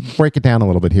break it down a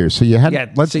little bit here. So you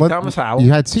had Thomas Howell.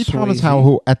 You had C. Thomas Howell,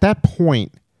 who at that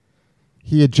point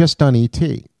he had just done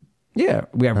E.T. Yeah,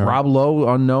 we have Rob Lowe,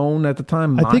 unknown at the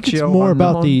time. I think it's more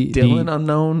about Dylan,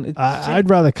 unknown. I'd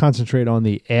rather concentrate on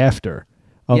the after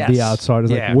of The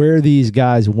Outsiders, like where these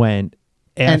guys went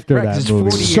after that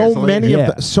movie.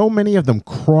 So many of them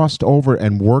crossed over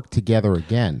and worked together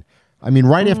again. I mean,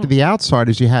 right after The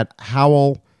Outsiders, you had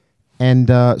Howell and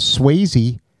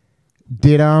Swayze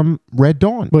did Red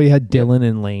Dawn. Well, you had Dylan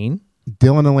and Lane.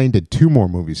 Dylan and Lane did 2 more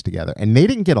movies together, and they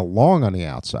didn't get along on The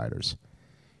Outsiders.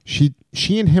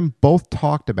 She and him both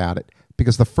talked about it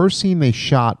because the first scene they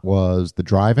shot was the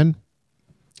drive-in,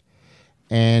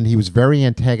 and he was very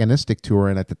antagonistic to her,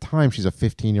 and at the time she's a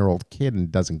 15-year-old kid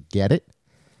and doesn't get it,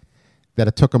 that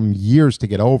it took him years to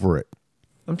get over it.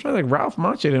 I'm trying to think. Ralph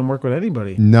Macchio didn't work with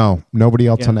anybody. No, nobody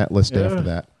else on that list after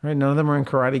that. Right, none of them are in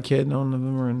Karate Kid. None of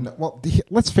them are in... Well,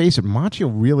 let's face it, Macchio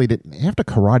really didn't... After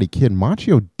Karate Kid,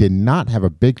 Macchio did not have a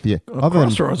big...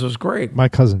 Crossroads was great. My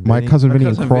Cousin Vinny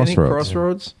and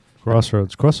Crossroads.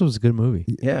 Crossroads is a good movie.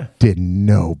 Yeah. Did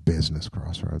no business,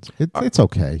 Crossroads. It's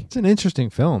okay. It's an interesting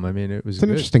film. I mean, it's an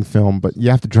interesting film, but you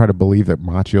have to try to believe that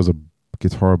Macchio's a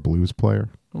guitar blues player.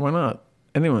 Why not?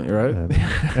 Anyone, right?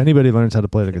 Anybody learns how to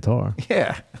play the guitar.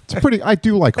 Yeah. It's pretty... I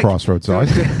do like Crossroads, though.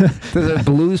 There's a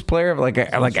blues player like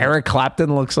Eric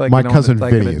Clapton looks like... My Cousin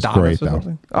Vinny is great,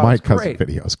 though. Oh, My Cousin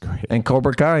Vinny is great. And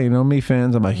Cobra Kai, me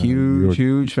fans. I'm a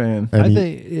huge fan.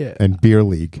 And Beer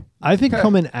League. I think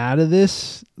coming out of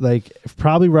this, like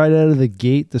probably right out of the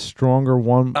gate, the stronger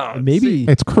one, maybe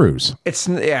it's Cruise. It's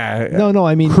No.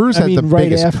 I mean, Cruise had the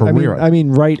biggest career. I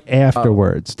mean, right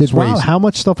afterwards. How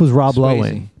much stuff was Rob Lowe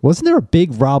in? Wasn't there a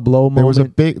big Rob Lowe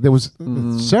moment? There was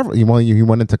several. He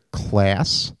went into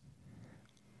Class.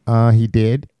 He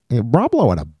did. Rob Lowe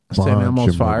had a bunch St. Elmo's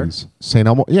of Fire. movies. St.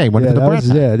 Elmo. Yeah, he went into the Brat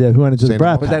Pack. He went into the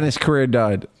Brat Pack. But then his career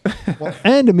died.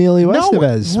 And Emilio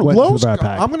Estevez went to the Brat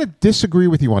Pack. I'm going to disagree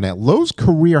with you on that. Lowe's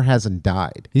career hasn't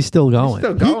died. He's still going.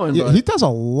 He does a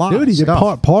lot of stuff.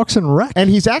 He did Parks and Rec. And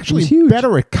he's actually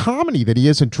better at comedy than he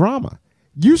is in drama.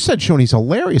 You said, Sean, he's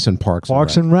hilarious in Parks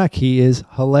and Rec. He is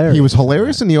hilarious. He was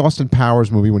hilarious in the Austin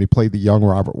Powers movie when he played the young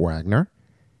Robert Wagner.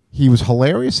 He was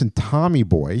hilarious in Tommy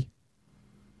Boy.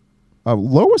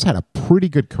 Lois had a pretty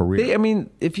good career. I mean,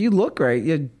 if you look right,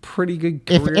 you had pretty good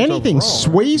careers If anything,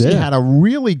 overall, Swayze had a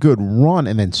really good run,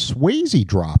 and then Swayze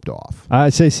dropped off.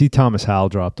 I'd say C. Thomas Howell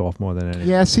dropped off more than anything.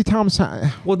 Yeah, C. Thomas.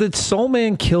 Well, did Soul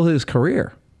Man kill his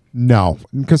career? No,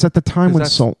 because at the time when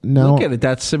look at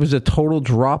it, it was a total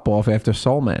drop off after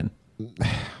Soul Man.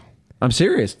 I'm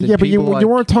serious. Yeah, but you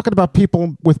weren't talking about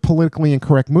people with politically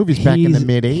incorrect movies back in the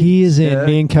mid '80s. He is in.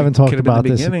 Me and Kevin talked about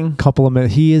this a couple of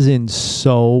minutes. He is in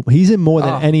He's in more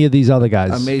than any of these other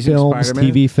guys. Amazing films,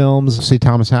 Spider-Man. TV films. See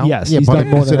Thomas Howell? Yes, yeah, he's done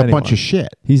more than a bunch of shit.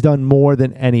 He's done more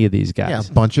than any of these guys.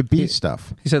 Yeah, a bunch of B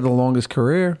stuff. He's had the longest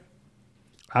career.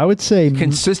 I would say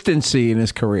consistency in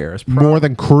his career is more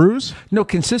than Cruise. No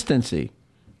consistency.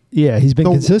 Yeah, he's been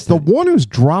consistent. The one who's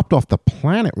dropped off the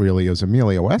planet really is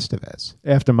Emilio Estevez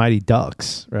after Mighty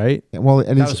Ducks, right? Well,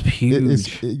 and that was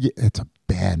huge. It's a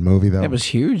bad movie though. It was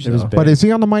huge. But is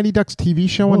he on the Mighty Ducks TV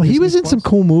show? Well, he was in some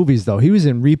cool movies though. He was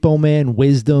in Repo Man,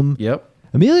 Wisdom. Yep.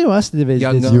 Emilio Estevez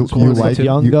Young did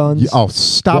Young Guns.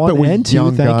 Stop it with and 2.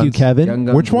 Young Thank Guns. you,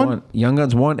 Kevin. Which one? Young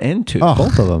Guns 1 and 2. Oh.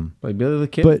 Both of them. By Billy the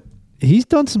Kid. But he's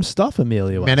done some stuff,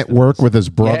 Emilio. Men at Work with his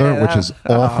brother, which is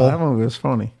awful. That movie was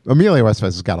funny. Emilio Estevez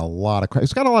has got a lot of.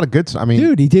 He's got a lot of good. I mean,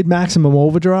 dude, he did Maximum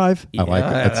Overdrive. I like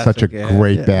it. It's such a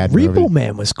great bad movie. Repo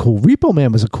Man was cool. Repo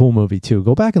Man was a cool movie too.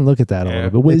 Go back and look at that a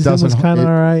little bit. Wisdom was kind of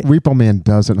all right. Repo Man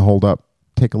doesn't hold up.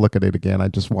 Take a look at it again. I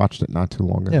just watched it not too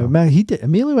long ago. Yeah, man, he did.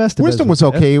 Emilio Estevez. Wisdom was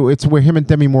okay. It's where him and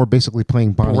Demi Moore basically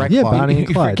playing Bonnie and Clyde. Bonnie and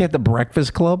Clyde. You forget the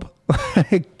Breakfast Club.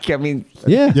 I mean,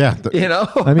 yeah. You know,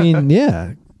 I mean,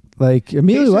 yeah. Like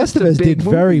Emilio Estevez did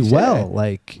very well.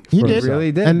 Like he did,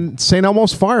 really did. And St.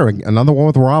 Elmo's Fire, another one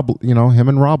with Rob. Him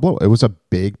and Rob Lowe. It was a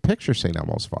big picture. St.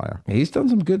 Elmo's Fire. He's done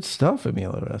some good stuff.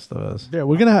 Emilio Estevez. Yeah,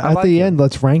 we're gonna at the end.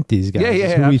 Let's rank these guys.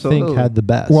 Yeah, who we think had the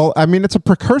best. Well, I mean, it's a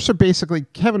precursor, basically.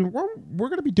 Kevin, we're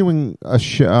going to be doing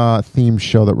a theme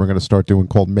show that we're going to start doing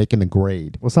called Making the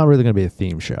Grade. Well, it's not really going to be a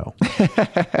theme show.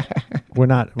 We're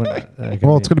not.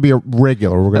 Well, it's going to be a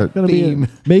regular. We're going to be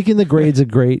Making the Grade's a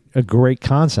great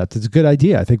concept. It's a good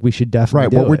idea. I think we should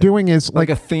definitely. Right. What we're doing is like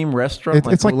a theme restaurant.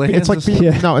 It's like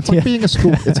being a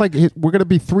school. It's like we're going to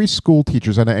be 3 school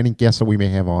teachers and any guests that we may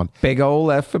have on. Big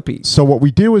old F for Pete. So what we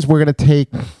do is we're going to take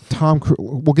Tom Cruise.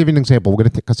 We'll give you an example. We're going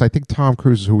to because I think Tom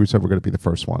Cruise is who we said we're going to be the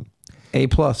first one. A+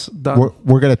 done.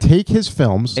 We're going to take his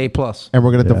films. A+. And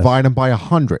we're going to divide them by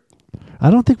 100.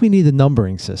 I don't think we need a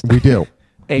numbering system. We do.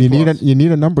 You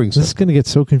need a numbering system. This is going to get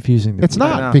so confusing. It's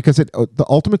not because the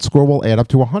ultimate score will add up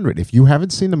to 100. If you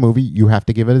haven't seen the movie, you have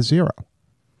to give it a 0.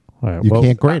 Right, you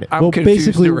can't grade it. Well,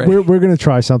 basically, we're going to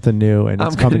try something new, and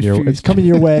it's coming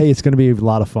your way. It's going to be a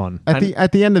lot of fun.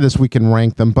 At the end of this, we can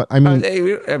rank them. But I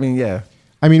mean, yeah.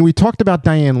 I mean, we talked about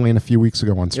Diane Lane a few weeks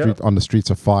ago on the Streets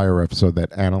of Fire episode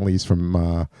that Annalise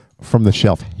from the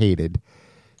Shelf hated.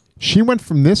 She went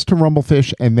from this to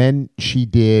Rumblefish, and then she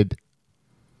did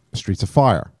Streets of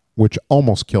Fire, which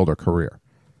almost killed her career.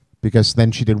 Because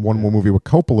then she did one more movie with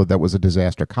Coppola that was a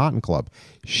disaster, Cotton Club.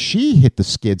 She hit the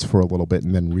skids for a little bit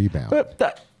and then rebounded.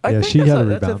 But I think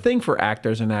that's a thing for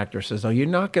actors and actresses, though. You're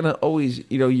not going to always,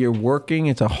 you're working.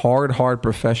 It's a hard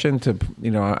profession to,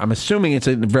 I'm assuming it's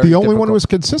a very The only one who was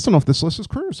consistent off this list is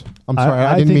Cruise. I'm sorry.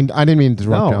 I didn't mean to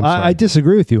interrupt you. I'm sorry. I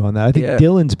disagree with you on that. I think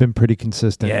Dylan's been pretty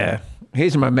consistent. Yeah.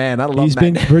 He's my man. I love He's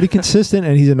been pretty consistent,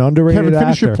 and he's an underrated Kevin,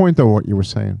 finish actor. your point, though, what you were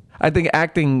saying. I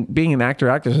think being an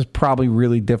actress is probably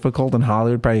really difficult in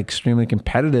Hollywood, probably extremely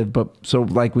competitive. But so,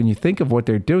 like, when you think of what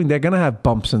they're doing, they're going to have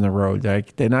bumps in the road.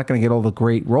 Like, they're not going to get all the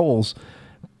great roles.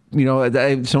 So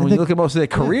when you look at most of their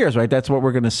careers, right, that's what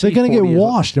we're going to see. They're going to get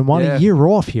washed and want a year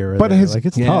off here. But it's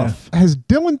tough. Has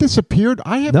Dylan disappeared?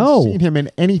 I haven't seen him in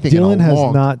anything. Dylan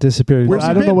has not disappeared.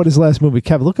 I don't know what his last movie.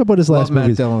 Kevin, look up what his last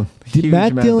movie is.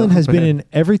 Matt Dillon has been in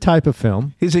every type of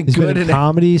film. He's been in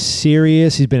comedy,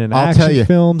 serious. He's been in action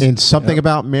films. In Something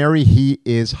About Mary, he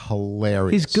is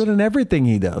hilarious. He's good in everything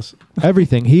he does.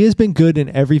 Everything. He has been good in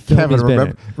every film Kevin, he's been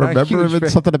in. Remember him in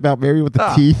Something About Mary with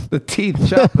the teeth? The teeth.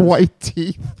 White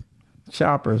teeth.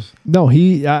 Choppers. No,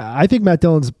 I think Matt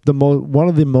Dillon's one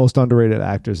of the most underrated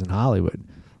actors in Hollywood.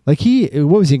 Like what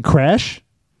was he in Crash?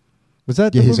 Was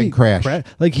that the he's movie? In Crash.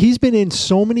 Like he's been in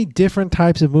so many different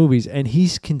types of movies, and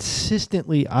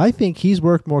I think he's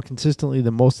worked more consistently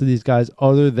than most of these guys,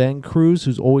 other than Cruise,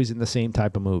 who's always in the same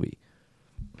type of movie.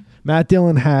 Matt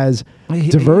Dillon has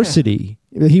diversity.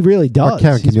 Yeah. He really does.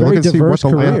 Kevin, he's very diverse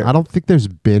career. I don't think there's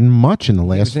been much in the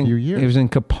last few years. He was in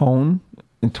Capone.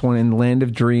 In Land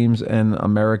of Dreams and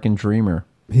American Dreamer.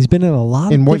 He's been in a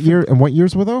lot. In what year? And what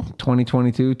years were though?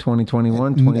 2022,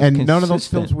 2021, And none of those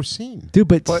films were seen. Dude,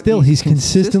 but still, he's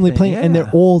consistently playing, and they're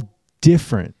all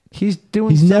different. He's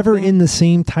never in the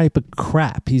same type of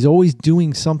crap. He's always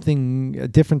doing something, a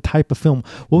different type of film.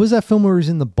 What was that film where he was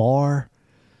in the bar?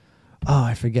 Oh,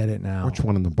 I forget it now. Which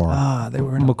one in the bar? They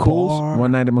were in McCool's. a bar.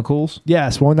 One Night at McCool's.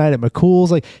 Yes, One Night at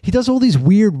McCool's. Like he does all these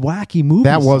weird, wacky movies.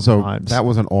 That was sometimes.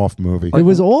 an off movie. It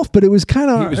was off, but it was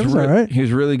kind of. It was all right. He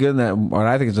was really good in that. What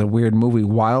I think is a weird movie,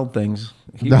 Wild Things.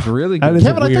 He was really That good. is a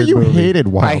Kevin, I thought weird you movie. hated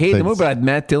Wild I hate Things. the movie, but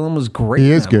Matt Dillon was great.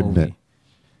 He in is that good movie. in it.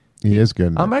 He is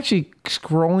good. I'm actually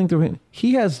scrolling through him.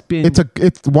 He has been.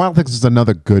 It's Wild Things is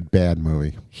another good bad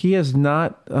movie. He has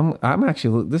not. I'm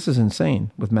actually. This is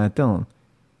insane with Matt Dillon.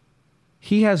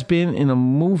 He has been in a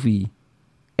movie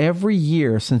every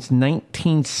year since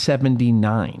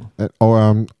 1979.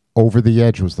 Over the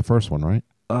Edge was the first one, right?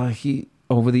 He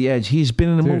Over the Edge. He's been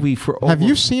in a movie for Have over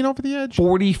you seen Over the Edge?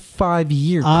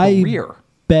 45-year I career.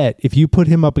 bet if you put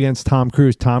him up against Tom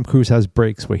Cruise has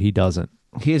breaks where he doesn't.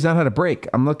 He has not had a break.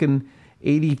 I'm looking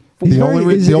 84. The only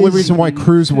reason why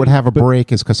Cruise would have a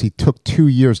break is because he took 2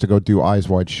 years to go do Eyes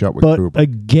Wide Shut with But Kubrick.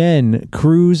 again,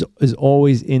 Cruise is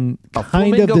always in kind of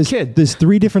Flamingo this. Kid. There's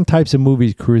three different types of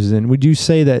movies Cruise is in. Would you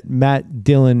say that Matt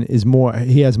Dillon is more?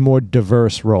 He has more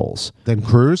diverse roles. Then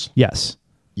Cruise? Yes.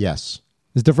 Yes.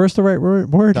 Is diverse the right word?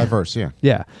 Diverse, yeah.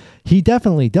 Yeah, he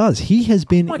definitely does. He has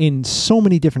been in so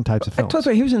many different types of I films. told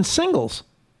you he was in Singles.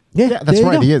 Yeah, that's there you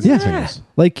right. go. He is. Yeah. Singles.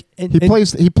 Like He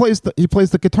plays the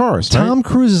guitarist. Tom Right?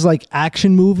 Cruise is like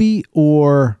action movie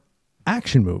or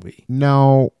action movie.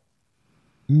 No,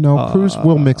 Cruise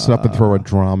will mix it up and throw a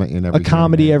drama in every A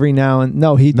comedy every now and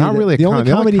no, he Not did, really. The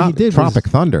only comedy he did Tropic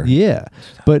was Thunder. Yeah,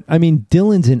 but I mean,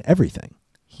 Dylan's in everything.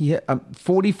 He had a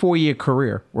 44-year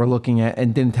career we're looking at,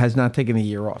 and then has not taken a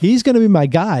year off. He's going to be my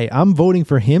guy. I'm voting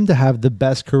for him to have the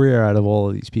best career out of all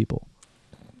of these people.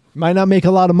 Might not make a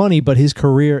lot of money, but his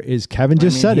career is. Kevin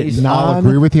just said it. I'll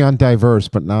agree with you on diverse,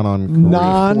 but not on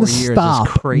career. 4 years is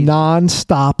crazy.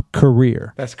 Non-stop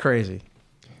career. That's crazy.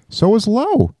 So is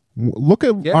Lowe. Look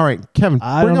at all right, Kevin.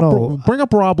 I don't know. Bring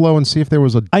up Rob Lowe and see if there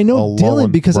was a. I know a Lowe Dylan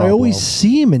in because I Rob always Lowe.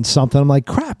 see him in something. I'm like,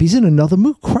 crap, he's in another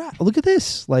movie. Crap, look at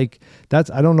this. Like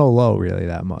that's. I don't know Lowe really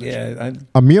that much. Yeah,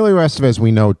 Emilio Estevez,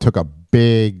 we know, took a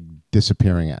big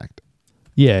disappearing act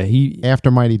Yeah, he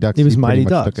after Mighty Ducks. was he Mighty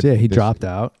pretty much Ducks. took a Yeah, he dropped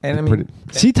out. and I mean,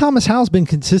 See, Thomas Howell's been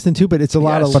consistent too, but it's a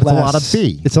lot of but less. it's a lot of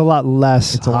B. It's a lot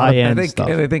less high end stuff.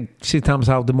 I think C. Thomas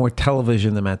Howell did more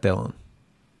television than Matt Dillon.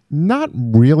 Not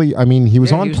really. I mean, he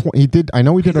was on. He did. I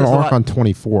know he did an does a arc lot. on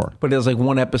 24. But it was like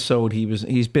one episode.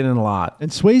 He's been in a lot. And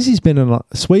Swayze's been in.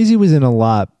 Swayze was in a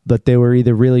lot, but they were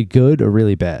either really good or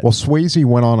really bad. Well, Swayze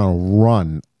went on a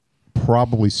run,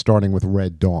 probably starting with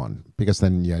Red Dawn, because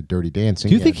then you had Dirty Dancing.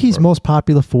 Do you think he's most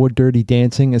popular for Dirty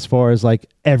Dancing as far as like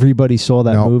everybody saw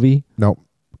that movie? No,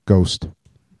 Ghost.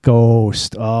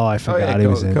 Ghost. Oh, I forgot he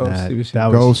was in Ghost. that. He was-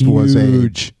 That Ghost was was a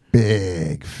huge.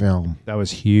 big film. That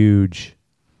was huge.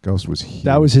 Ghost was huge.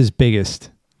 That was his biggest,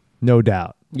 no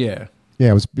doubt. Yeah. Yeah,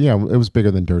 it was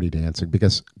bigger than Dirty Dancing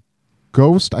because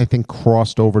Ghost, I think,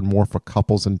 crossed over more for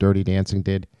couples than Dirty Dancing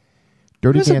did. It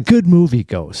Dirty was a Dancing. good movie,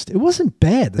 Ghost. It wasn't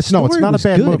bad. It's not a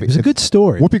bad good. movie. It was a good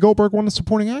story. Whoopi Goldberg won the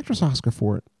supporting actress Oscar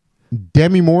for it.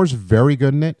 Demi Moore's very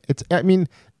good in it.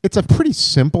 It's a pretty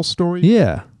simple story.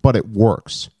 Yeah. But it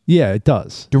works. Yeah, it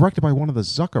does. Directed by one of the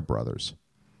Zucker brothers.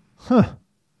 Huh.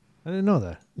 I didn't know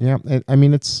that. Yeah,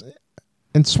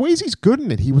 and Swayze's good in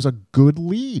it. He was a good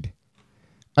lead.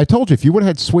 I told you, if you would have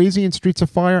had Swayze in Streets of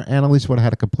Fire, Annalise would have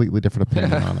had a completely different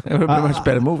opinion on it. It would have been a much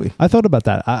better movie. I thought about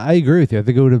that. I agree with you. I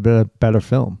think it would have been a better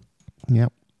film.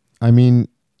 Yep. I mean,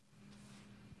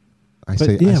 What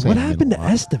I happened to mean a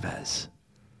lot. Estevez?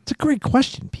 It's a great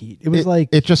question, Pete. It was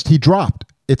he dropped.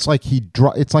 It's like he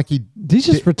did he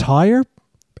just retire?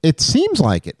 It seems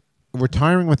like it.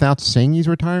 Retiring without saying he's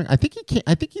retiring. I think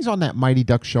he's on that Mighty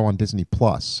Ducks show on Disney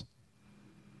Plus.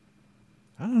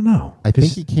 I don't know. I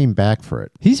think he came back for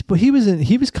it. He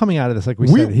was coming out of this like we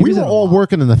said. He We was were in a all lot.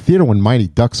 working in the theater when Mighty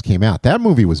Ducks came out. That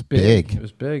movie was big. It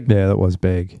was big. Yeah, that was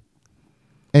big.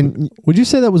 And Would you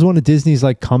say that was one of Disney's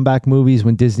like comeback movies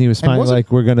when Disney was finally wasn't-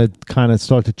 like we're gonna kind of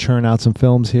start to churn out some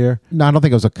films here? no, I don't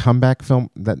think it was a comeback film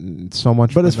that so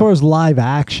much. But as far as live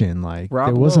action, like Rob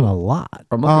there wasn't Lowe. a lot.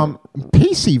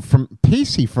 Pacey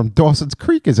from Dawson's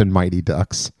Creek is in Mighty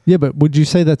Ducks. Yeah, but would you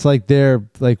say that's like their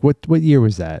like what year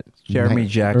was that? Jeremy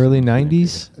Jackson. Early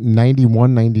 90s?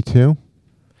 91, 92.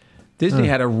 Disney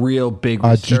had a real big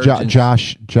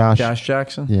Josh Josh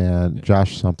Jackson. Yeah,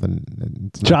 Josh something.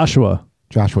 It's not- Joshua.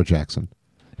 Joshua Jackson.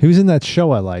 He was in that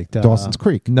show I liked. Dawson's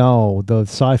Creek. No, the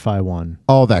sci-fi one.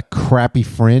 Oh, that crappy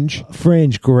Fringe.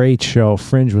 Fringe, great show.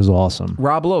 Fringe was awesome.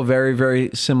 Rob Lowe, very,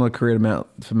 very similar career to Matt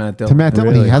Dillon. To Matt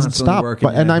Dillon, Really? he hasn't Constantly stopped. working,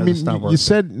 But, and yeah, I mean, hasn't stopped you working.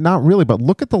 said not really, but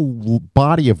look at the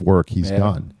body of work he's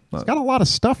done. He's got a lot of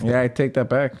stuff. Yeah, I take that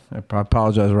back. I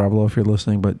apologize, Rob Lowe, if you're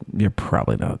listening, but you're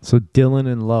probably not. So Dillon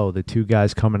and Lowe, the two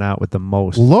guys coming out with the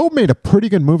most. Lowe made a pretty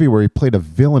good movie where he played a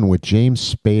villain with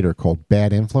James Spader called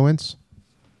Bad Influence.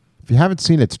 If you haven't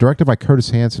seen it, it's directed by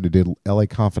Curtis Hanson, who did L.A.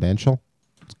 Confidential.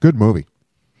 It's a good movie.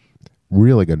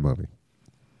 Really good movie.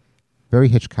 Very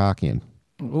Hitchcockian.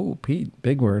 Ooh, Pete,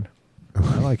 big word.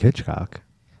 I like Hitchcock.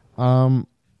 You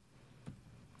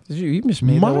just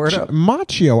made that word up.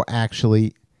 Macchio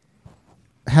actually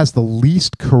has the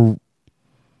least career,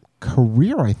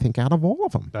 I think, out of all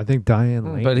of them. I think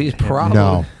Diane Lane. But he's probably...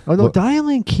 No. Oh, no, Look, Diane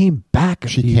Lane came back a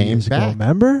She few came years ago, back.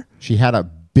 remember? She had a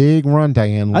big run,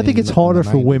 Diane Lane. I think it's in the harder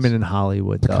for 90s women in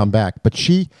Hollywood to though. come back. But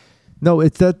No,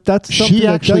 it's that's something she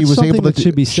actually that's was something able to that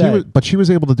should be said. But she was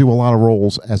able to do a lot of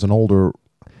roles as an older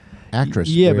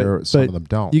actress, where some of them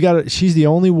don't. You got she's the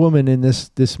only woman in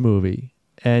this movie,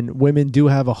 and women do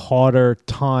have a harder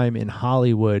time in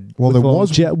Hollywood. Well,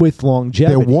 with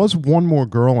longevity. There was one more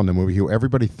girl in the movie who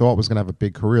everybody thought was going to have a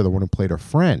big career. The one who played her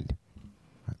friend.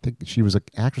 I think she was an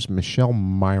actress, Michelle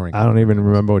Myring. I don't even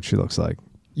remember what she looks like.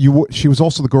 She was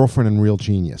also the girlfriend in Real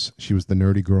Genius. She was the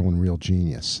nerdy girl in Real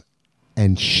Genius,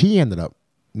 and she ended up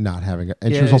not having it.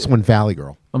 And she was also in Valley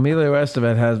Girl. Emilio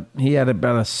Estevez had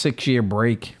about a 6-year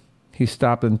break. He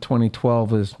stopped in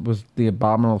 2012. Was the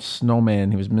Abominable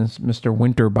Snowman. He was Mr.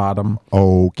 Winterbottom.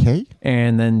 Okay.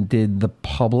 And then did The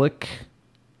Public,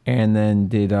 and then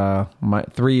did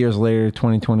 3 years later,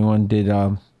 2021, did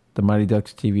the Mighty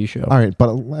Ducks TV show. All right,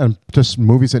 but just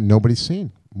movies that nobody's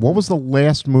seen. What was the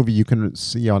last movie you can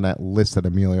see on that list that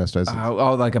Emilio Estevez?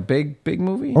 Like a big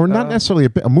movie, or not necessarily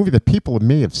a movie that people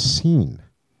may have seen.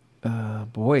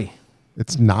 Boy,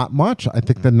 it's not much. I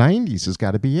think the 90s has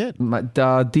got to be it.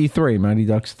 D3, Mighty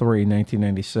Ducks 3,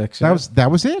 1996. That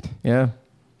was it. Yeah.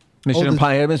 Mission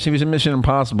Impossible. He was in Mission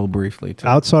Impossible briefly too.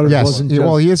 Outsiders wasn't just...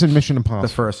 Well, he is in Mission Impossible. The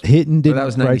first. Hinton didn't that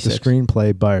was write the 96.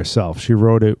 screenplay by herself. She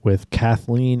wrote it with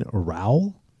Kathleen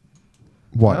Rowell.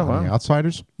 What? Oh, wow. The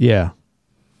Outsiders? Yeah.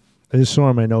 I just saw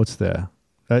in my notes there.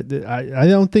 I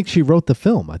don't think she wrote the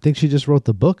film. I think she just wrote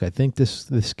the book. I think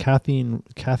this Kathleen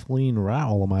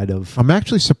Rowell might have. I'm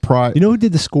actually surprised. You know who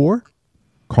did the score?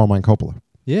 Carmine Coppola.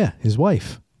 Yeah, his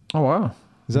wife. Oh wow.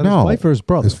 Is that his wife or his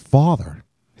brother? His father.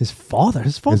 His father.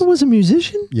 His father was a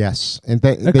musician. Yes, and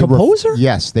they composer.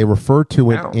 Yes, they refer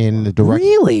to it in the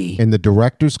Really? in the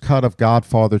director's cut of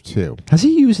Godfather 2. Has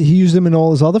he used them in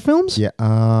all his other films? Yeah.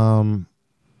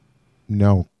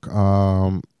 No.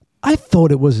 I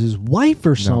thought it was his wife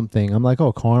or something. I'm like,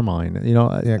 oh, Carmine. You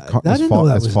know, I didn't know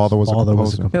that his father was a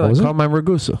composer. Yeah, like Carmine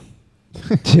Ragusa.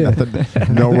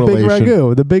 No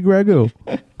relation. The big ragu.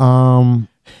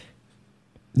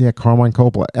 Yeah, Carmine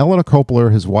Coppola. Eleanor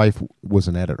Coppola, his wife, was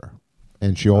an editor,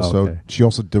 and she also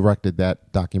directed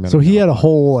that documentary. So he had a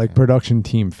whole production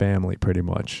team family, pretty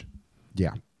much.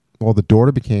 Yeah. Well, the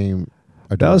daughter became.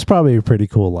 That was probably a pretty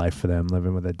cool life for them,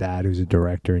 living with a dad who's a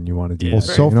director, and you want to do. Well,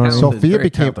 that.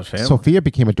 Sophia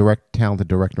became a talented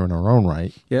director in her own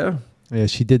right. Yeah. Yeah,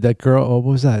 she did that girl.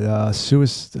 What was that?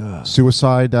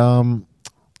 Suicide.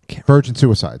 Virgin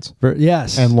Suicides.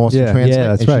 Yes. And Lost in Translation. Yeah,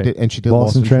 that's right. She did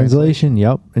Lost in Translation.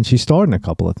 Yep. And she starred in a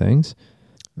couple of things.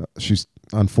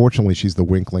 Unfortunately, she's the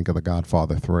wink link of The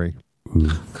Godfather 3.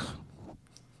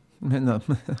 No.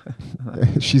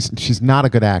 She's not a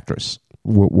good actress.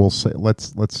 We'll say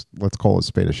let's call it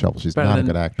spade a shovel. She's not a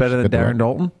good actress. Better than Darren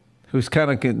Dalton, who's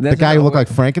kind of the guy who looked like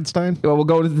Frankenstein. Well, we'll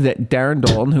go to Darren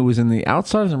Dalton, who was in The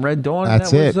Outsiders and Red Dawn.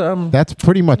 That's it. That's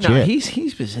pretty much it.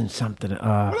 He was in something. What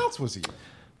else was he?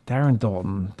 Darren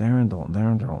Dalton.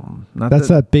 That's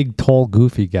that big, tall,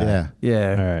 goofy guy. Yeah.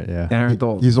 All right. Yeah. Darren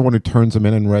Dalton. He's the one who turns him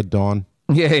in Red Dawn.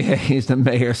 Yeah. He's the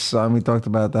mayor's son. We talked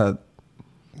about that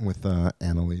with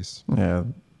Annalise. Yeah,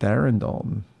 Darren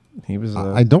Dalton. He was.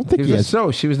 I don't think he has.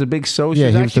 She was the big so. Yeah,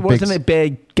 he actually wasn't a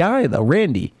bad guy though.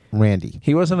 Randy.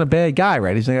 He wasn't a bad guy,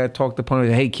 right? He's like, I talked to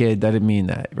Pony. Hey, kid, I didn't mean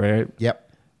that, right? Yep.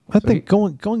 I think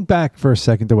going back for a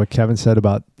second to what Kevin said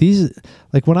about these,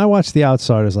 like when I watched The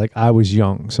Outsiders, like I was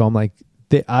young, so I'm like,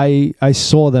 I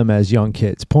saw them as young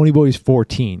kids. Ponyboy's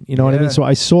 14, you know what I mean? So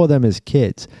I saw them as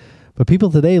kids, but people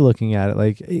today looking at it,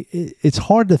 like it's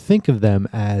hard to think of them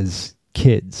as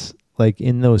kids, like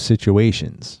in those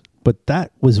situations. But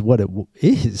that was what it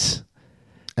is.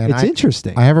 And it's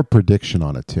interesting. I have a prediction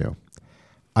on it too.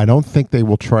 I don't think they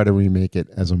will try to remake it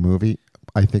as a movie.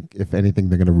 I think if anything,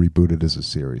 they're going to reboot it as a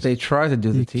series. They tried to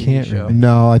do the You TV can't show. remake.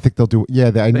 No, I think they'll do.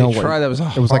 Yeah, I know. They tried. That was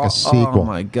it was like a sequel. Oh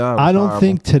my god! I don't horrible.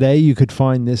 think today you could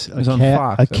find this was on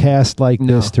Fox. a cast like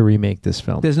No. this to remake this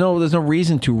film. There's no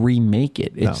reason to remake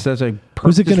it. It No. says a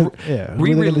Who's it gonna- just who are they gonna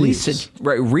re-release use? it?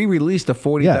 Right, re-release the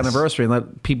 40th Yes. anniversary and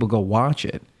let people go watch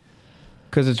it.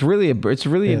 Because it's really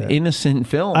an innocent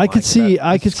film. I could see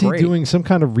great. doing some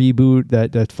kind of reboot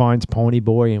that finds Pony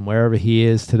Boy and wherever he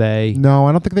is today. No,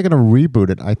 I don't think they're going to reboot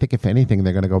it. I think if anything,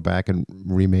 they're going to go back and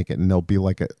remake it, and they'll be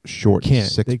like a short They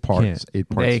 6-part, can't.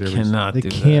 8-part They series. cannot. They do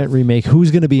can't that. remake.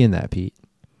 Who's going to be in that, Pete?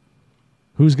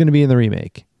 Who's going to be in the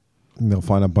remake? And they'll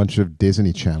find a bunch of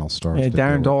Disney Channel stars. Yeah, to do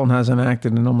Darren it. Dalton hasn't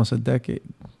acted in almost a decade.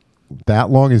 That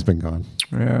long he's been gone.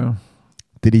 Yeah,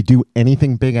 Did he do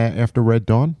anything big after Red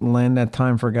Dawn? Land That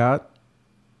Time Forgot,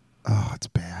 Oh, it's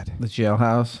bad. The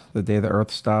Jailhouse, The Day the Earth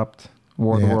Stopped,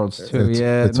 War of the Yeah, Worlds 2.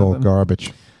 it's all nothing.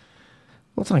 garbage.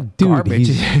 Well, it's not Dude, garbage.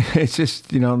 It's just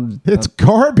It's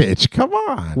garbage. Come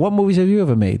on. What movies have you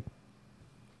ever made?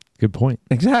 Good point.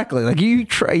 Exactly. Like you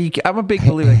try. I'm a big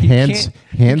believer. Like, you Hand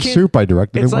can't- Soup. I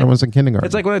directed it It's when I was in kindergarten.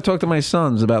 It's like when I talk to my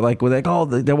sons about like, when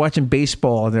they're watching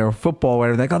baseball and they're football, or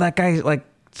whatever. They're like, oh, that guy like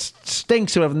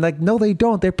stinks or whatever. I'm like, no, they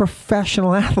don't. They're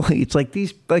professional athletes.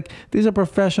 These are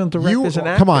professional directors and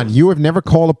actors. Come on, you have never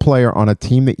called a player on a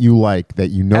team that you like that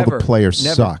you know Ever. the player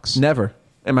Never. sucks. Never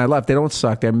in my life. They don't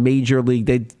suck. They're major league.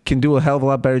 They can do a hell of a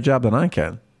lot better job than I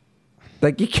can.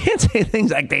 Like you can't say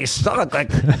things like they suck. Like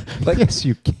Yes,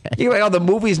 you can. you're like, oh, the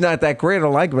movie's not that great. I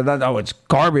don't like it, but oh, it's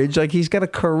garbage. Like he's got a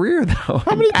career though.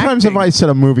 How many times have I said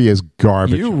a movie is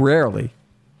garbage? You rarely.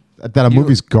 That a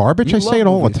movie's garbage? You I say love it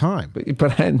all movies. the time.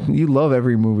 But you love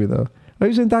every movie though. I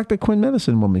was in Dr. Quinn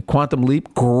Medicine Woman. Quantum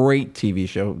Leap, great TV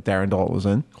show. Darren Dalton was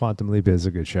in. Quantum Leap is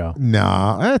a good show.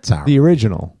 No, that's all right. The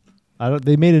original.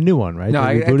 They made a new one, right? No, They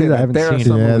I rebooted think it? I haven't there are seen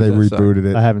some it. Yeah, they movies that rebooted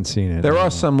it. I haven't seen it. There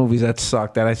are some movies that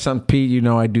suck. Pete,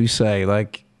 I do say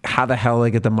like, how the hell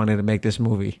they get the money to make this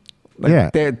movie? Like,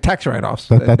 Yeah. they're tax write-offs.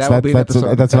 That's would be an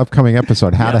episode. an upcoming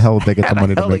episode. How the hell did they get How the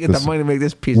money hell to they make get this? the money to make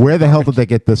this piece? Where of the hell garbage? did they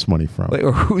get this money from? Like,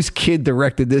 or whose kid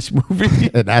directed this movie?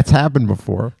 And that's happened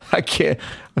before. I can't.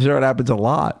 I'm sure it happens a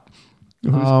lot.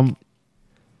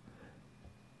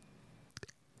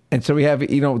 And so we have,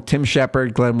 Tim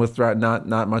Shepard, Glenn Withrow, not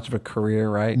much of a career,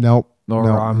 right? Nope.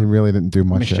 Nor he really didn't do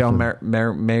much. Michelle after.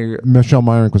 Mar- Michelle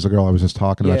Meyerink was the girl I was just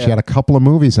talking about. Yeah. She had a couple of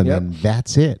movies, and Yep. then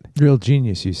that's it. Real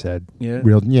genius, you said. Yeah.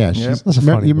 Yeah. Yep. She's, That's a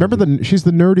funny you remember she's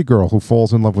the nerdy girl who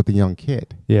falls in love with the young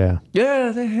kid. Yeah.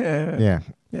 Yeah. Yeah.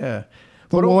 Yeah.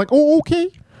 But we're like, oh, okay.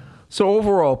 So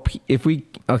overall, if we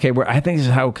I think this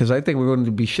is how, because I think we're going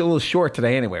to be a little short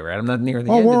today anyway, right? I'm not near the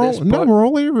end of this.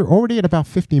 We're already at about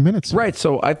 50 minutes. Right.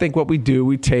 So I think what we do,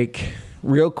 we take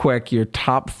real quick your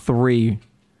top 3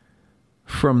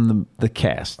 from the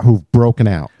cast. Who've broken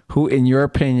out? Who, in your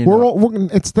opinion,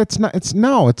 It's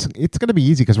going to be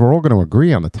easy because we're all going to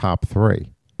agree on the top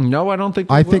 3. No, I don't think.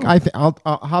 How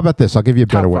about this? I'll give you a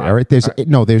better way. 5. All right.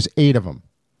 There's 8 of them.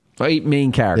 8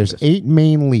 main characters. There's 8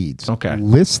 main leads. Okay.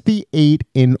 List the 8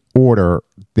 in order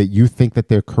that you think that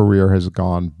their career has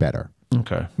gone better.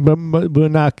 Okay. But we're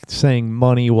not saying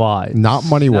money-wise. Not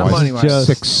money-wise. Not money-wise. Just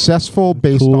successful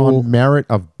based cool. on merit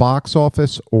of box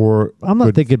office or... I'm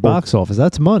not thinking box office.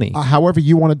 That's money. However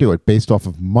you want to do it, based off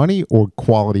of money or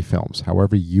quality films,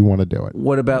 however you want to do it.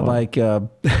 What about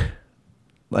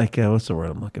what's the word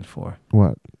I'm looking for?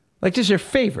 What? Like just your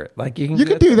favorite. Like you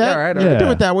can do that. All right, You can do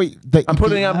Yeah. it that way. I'm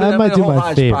putting. I'm I might doing a do whole my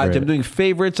hodgepodge. favorite. I'm doing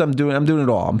favorites. I'm doing it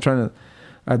all. I'm trying to.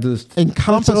 I do this.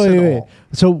 encompass Wait, it wait. all.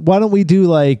 So why don't we do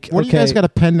like? What do you guys got a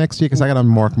pen next to you? Because I got to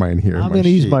mark mine here. I'm going to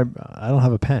use my. I don't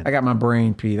have a pen. I got my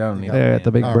brain, Pete. I don't need. I got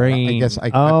the big All right, brain. I guess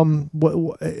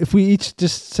if we each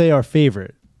just say our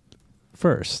favorite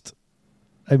first,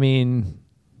 I mean,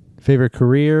 favorite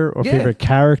career or Yeah. favorite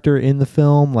character in the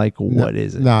film, like what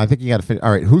is it? No, I think you got to finish.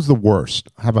 All right, who's the worst?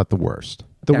 How about the worst?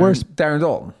 The worst. Darren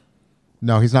Dalton.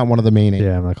 No, he's not one of the main 8.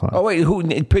 Yeah, I'm not close. Oh wait, who?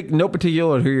 Pick no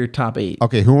particular order. Who are your top 8?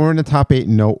 Okay, who are in the top 8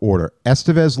 in no order?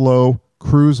 Estevez Lowe,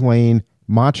 Cruz Lane,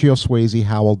 Macchio Swayze,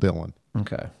 Howell Dillon.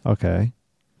 Okay. Okay.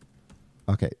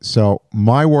 Okay, so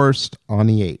my worst on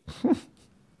the 8.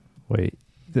 Wait.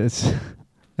 This,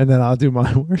 and then I'll do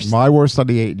my worst. My worst on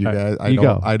the 8, you All right, guys. you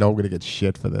go. I know I'm going to get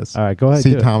shit for this. All right, go ahead.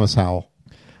 C. do it. Thomas Howell.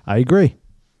 I agree.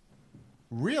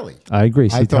 Really? I agree.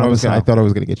 I thought I was Howell.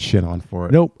 going to get shit on for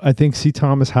it. Nope. I think C.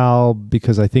 Thomas Howell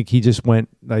because I think he just went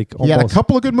like He had a almost,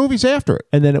 couple of good movies after it.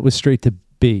 and then it was straight to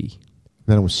B.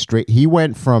 Then it was straight. He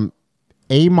went from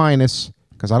A-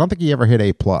 because I don't think he ever hit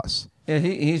A+. Yeah,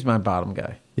 he's my bottom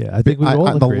guy. Yeah, I think we all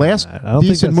The agree on last that. I don't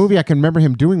think decent that's- movie I can remember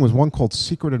him doing was one called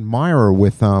Secret Admirer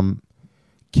with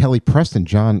Kelly Preston,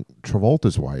 John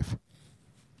Travolta's wife.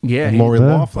 Yeah, and Lori Yeah.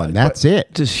 Loughlin. That's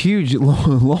it. Just huge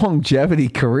longevity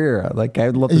career. Like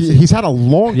I'd love to see. He's had a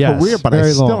long Yes, career, but I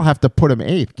very still long. have to put him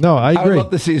 8th. No, I I would agree.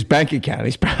 love to see his bank account.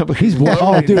 He's probably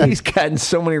oh, dude. he's gotten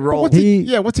so many roles. What's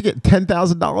he get?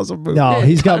 $10,000 a movie? No, Yeah,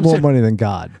 he's got times more it- money than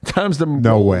God. Times the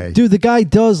No way. Dude, the guy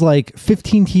does like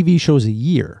 15 TV shows a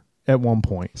year at one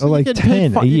point. So or you're like getting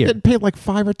 10 a You're year. getting paid like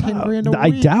 5 or 10 grand a I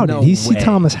week. doubt No it. He's C. way.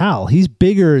 Thomas Howell. He's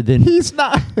bigger than... He's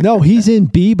not. No, he's in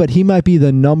B, but he might be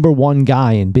the number one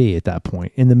guy in B at that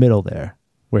point, in the middle there,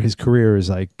 where his career is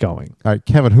like going. All right,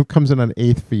 Kevin, who comes in on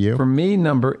 8th for you? For me,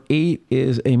 number 8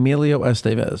 is Emilio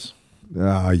Estevez.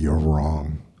 You're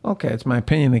wrong. Okay, it's my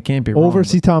opinion. It can't be wrong. Over but-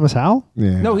 C. Thomas Howell?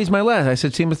 Yeah. No, he's my last. I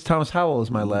said Thomas Howell is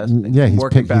my last. Yeah,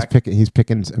 he's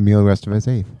picking Emilio Estevez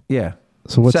 8th. Yeah.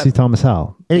 So what's C. Seven. Thomas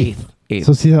Howell? 8th.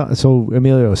 8th. So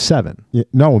Emilio is 7. Yeah,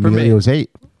 no, For me. Emilio's 8.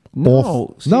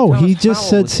 no, C. No, he Thomas just Howell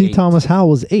said was C. 8. Thomas Howell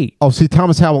was 8. Oh, see,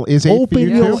 Thomas Howell is 8 for Open you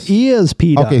your too? ears,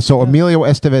 Peter. Okay, so Emilio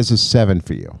Estevez is 7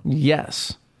 for you.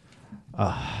 Yes.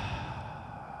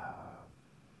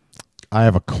 I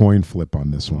have a coin flip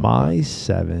on this one. My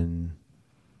 7.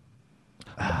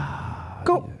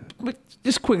 Go. But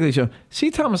just quickly, show.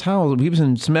 See Thomas Howell. He was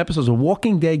in some episodes of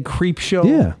Walking Dead, Creep Show.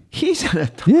 Yeah. He's in a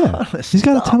ton Yeah. of He's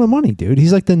got a ton of money, dude.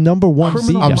 He's like the number one C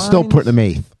Criminal guy. I'm still Minds. putting him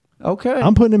 8th. Okay.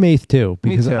 I'm putting him 8th too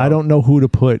Me because too. I don't know who to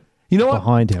put You know what?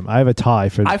 behind him. I have a tie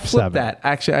for I flipped 7. that.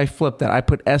 Actually, I flipped that. I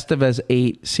put Estevez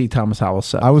 8, C. Thomas Howell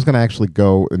 7. I was going to actually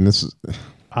go, and this is...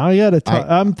 I got a tie.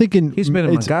 I'm thinking He's been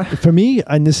in my it's- guy. For me,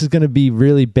 and this is going to be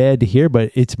really bad to hear,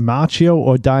 but it's Macchio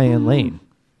or Diane Lane.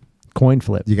 Coin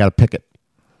flip. You got to pick it.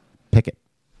 Pick it.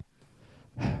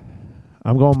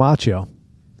 I'm going Macchio.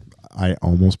 I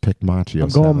almost picked Macchio. I'm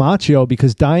going 7. Macchio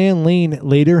because Diane Lane,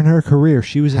 later in her career,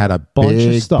 she was in Had a bunch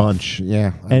big of stuff. bunch.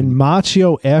 Yeah. And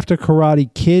Macchio, after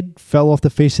Karate Kid, fell off the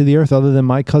face of the earth other than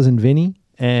My Cousin Vinny.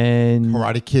 And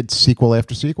Karate Kid sequel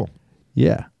after sequel.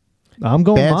 yeah, I'm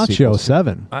going Bad Macchio sequels.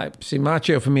 7. I see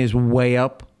Macchio for me is way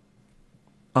up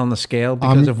on the scale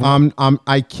because of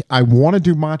I want to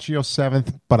do Macchio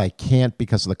 7th, but I can't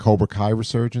because of the Cobra Kai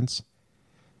resurgence.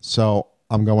 So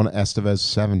I'm going to Estevez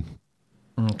 7.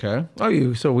 Okay.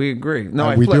 Oh, so we agree. No,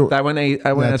 I we flipped. do- I went 8.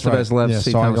 I went That's Estevez right. left. Yeah,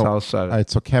 C. so I Thomas go- Howell 7. All right,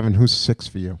 so Kevin, who's 6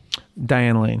 for you?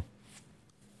 Diane Lane.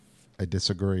 I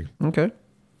disagree. Okay.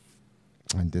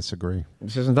 I disagree.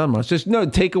 This hasn't done much. Just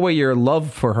take away your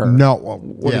love for her. No.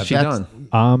 What has she done?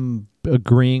 I'm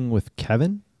agreeing with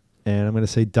Kevin, and I'm going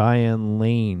to say Diane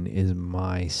Lane is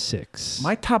my 6.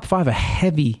 My top 5 are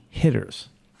heavy hitters.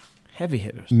 Heavy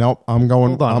hitters. Nope, I'm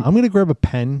going. Hold on. I'm going to grab a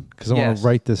pen because I want Yes. to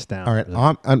write this down. All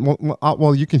right.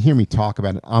 Well, you can hear me talk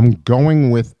about it. I'm going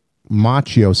with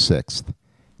Macchio 6th.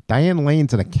 Diane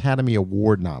Lane's an Academy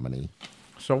Award nominee.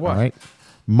 So what? All right.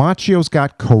 Macchio's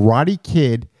got Karate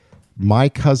Kid, My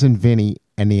Cousin Vinny,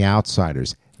 and The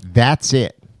Outsiders. That's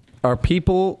it. Are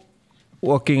people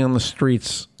walking on the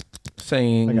streets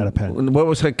saying... I got a pen. What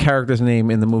was her character's name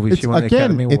in the movie she won the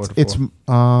Academy Award it's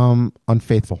for?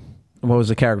 Unfaithful. What was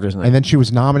the character's name? And then she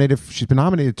was nominated. She's been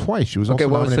nominated twice. She was Okay,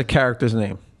 also what was the nominated character's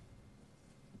name?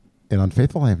 in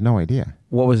Unfaithful. I have no idea.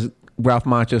 What was Ralph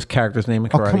Macchio's character's name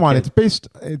in Oh, Karate come on! Kid?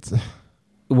 It's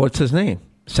What's his name?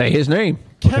 Say his name.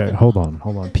 Okay, hold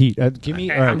on, Pete. Give me,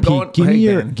 all right, I'm Pete. going- Give me hey,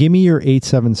 your, man. give me your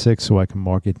 876 so I can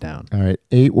mark it down. all right.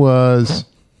 8 was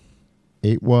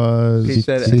He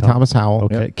said C. it. Thomas Howell.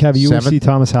 Okay, Yep. Kevin, you were 7th. C.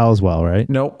 Thomas Howell as well, right?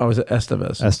 Nope, I was at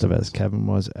Estevez. Estevez. Kevin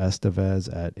was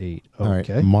Estevez at 8. All right.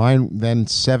 Okay, Mine then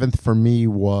 7th for me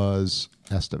was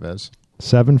Estevez.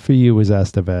 7 for you was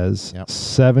Estevez. Yep.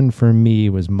 7 for me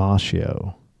was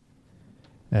Macchio.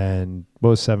 And what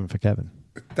was 7 for Kevin?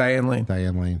 Diane Lane.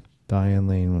 Diane Lane. Diane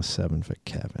Lane was 7 for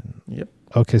Kevin. Yep.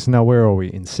 Okay, so now where are we?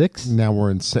 In 6? Now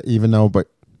we're in even though, but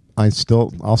I'll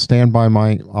stand by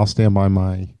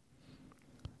my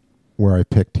where I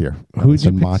picked here. Who'd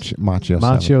you pick? Macchio.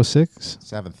 Macchio 6?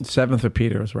 7th. 7th for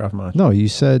Peter was Ralph Macchio. No, you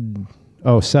said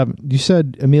 7. You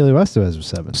said Emilio Estevez was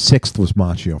 7. 6th was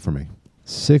Macchio for me.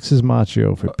 6 is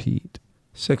Macchio for Pete.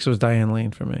 6 was Diane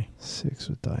Lane for me. 6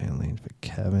 with Diane Lane for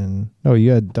Kevin. No,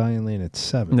 you had Diane Lane at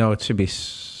 7. No, it should be...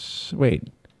 Wait.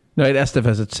 No, it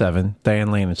Estevez at 7.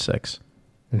 Diane Lane at 6.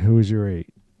 And who was your 8?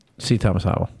 C. Thomas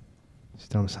Howell.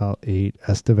 Thomas Howell 8.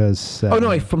 Estevez 7. Oh,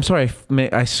 no, I'm sorry.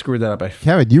 I screwed that up.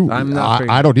 Kevin, I'm not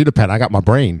I don't need a pen. I got my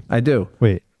brain. I do.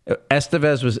 Wait.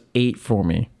 Estevez was 8 for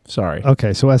me. Sorry.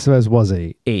 Okay, so Estevez was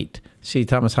 8. 8. C.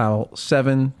 Thomas Howell,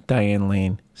 7. Diane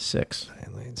Lane, 6.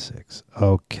 Diane Lane 6.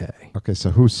 Okay. Okay,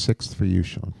 so who's 6th for you,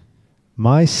 Sean?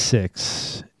 My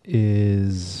 6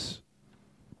 is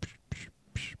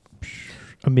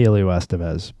Emilio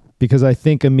Estevez. because I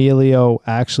think Emilio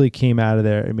actually came out of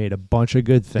there and made a bunch of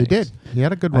good things. He did. He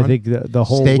had a good run. I think the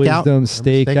whole Stakeout. Wisdom,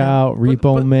 Stakeout,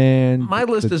 Repo Man. My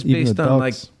list is even based the on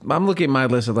like Ducks. I'm looking at my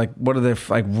list of like what are the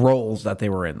like roles that they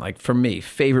were in. Like for me,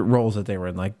 favorite roles that they were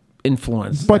in, like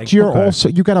influence. But like, you're also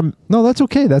you got to. No, that's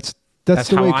okay. That's the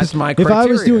how way. I- 'Cause my if I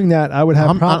was criteria. doing that, I would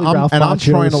have probably Ralph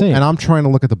Macchio I'm trying to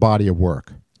look at the body of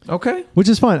work. okay. which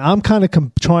is fine. I'm kind of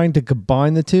trying to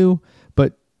combine the two,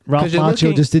 but Ralph 'Cause you're Macchio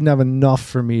looking- just didn't have enough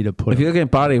for me to put If him. you're looking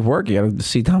at body of work, you got to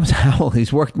see Thomas Howell.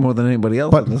 He's worked more than anybody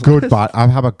else. But on this good list. body.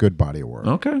 How about good body of work?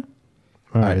 Okay.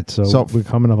 All right, so So- we're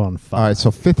coming up on 5. All right.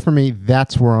 So fifth for me.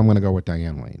 That's where I'm going to go with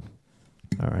Diane Lane.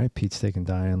 All right, Pete's taking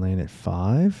Diane Lane at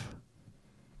 5.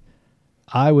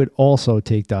 I would also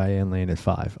take Diane Lane at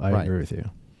 5. I Right. agree with you.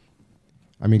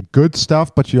 I mean, good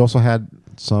stuff, but she also had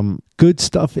some. Good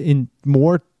stuff in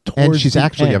more towards And she's the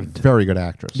actually end. a very good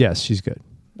actress. Yes, she's good.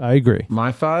 I agree.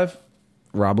 My 5,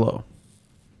 Rob Lowe.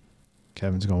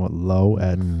 Kevin's going with Low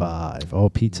at 5. Oh,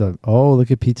 pizza. Oh,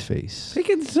 look at Pete's face. He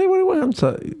can say what he wants.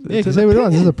 Yeah, you can say what he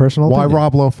wants. This is a personal Why opinion.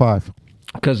 Rob Lowe 5?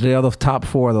 Because the other top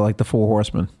 4, they're like the 4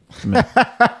 horsemen. I mean,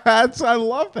 I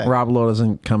love that. Rob Lowe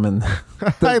doesn't come in.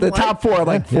 I The like top 4 are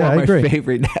like 4 Yeah, I of my agree.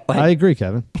 favorite. Like, I agree,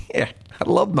 Kevin. yeah, I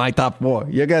love my top 4.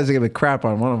 You guys are going to crap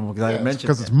on one of them because I mentioned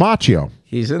Because it's him. Macchio.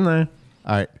 He's in there.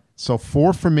 All right. So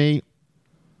 4 for me.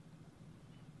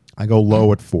 I go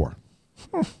Low at 4.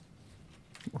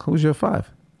 Who's your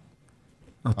 5?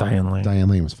 Oh, Diane Lane. Diane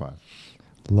Lane was 5.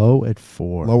 Low at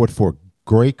 4. Low at 4.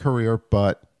 Great career,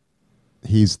 but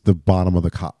he's the bottom of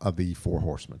the 4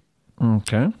 horsemen.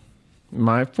 Okay.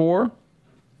 My 4,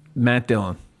 Matt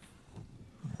Dillon.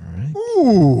 All right.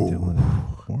 Ooh. Dylan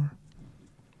at 4.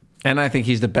 And I think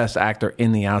he's the best actor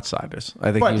in The Outsiders.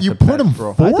 I think But he's you the put best him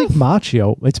role. fourth? I think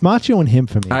Macchio. It's Macchio and him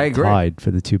for me. I agree. Tied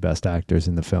for the 2 best actors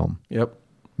in the film. Yep.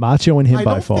 Macchio and him I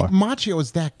by don't far. think Macchio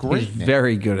is that great. He's Nick.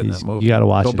 very good in He's- that movie. you gotta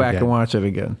watch Go it back again. and watch it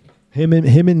again. Him and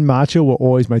Macchio were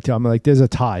always my team. I'm like, there's a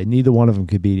tie. Neither one of them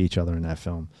could beat each other in that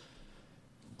film.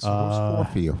 So who's 4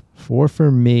 for you? 4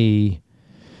 for me.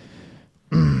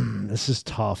 This is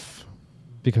tough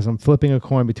because I'm flipping a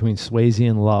coin between Swayze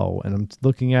and Lowe, and I'm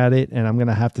looking at it, and I'm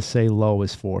gonna have to say Lowe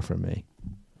is 4 for me.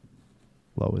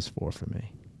 Lowe is 4 for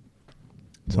me.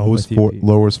 So I'm Low's with you, 4, Pete.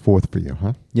 Lower's 4th for you,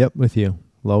 huh? Yep, with you.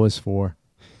 Lowe is 4.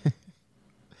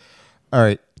 All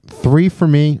right. 3 for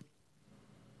me.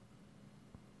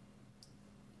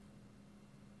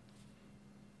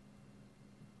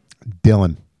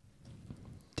 Dylan.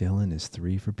 Dylan is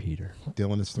 3 for Peter.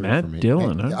 Dylan is 3 Matt for me.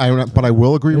 Dillon, huh? But I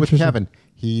will agree with Interesting. Kevin.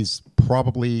 He's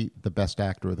probably the best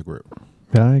actor of the group.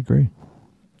 Yeah, I agree.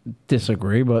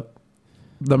 Disagree, but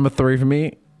number 3 for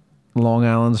me, Long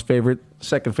Island's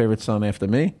second favorite son after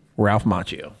me, Ralph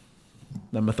Macchio.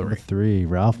 Number 3. 3.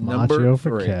 Ralph Number Macchio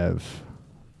for 3. Kev.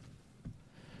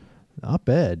 Not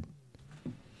bad.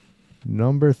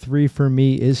 Number 3 for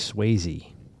me is Swayze.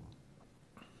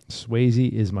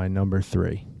 Swayze is my number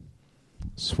 3.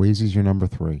 Swayze's your number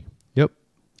 3. Yep.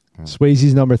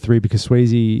 Swayze's number 3 because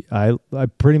Swayze, I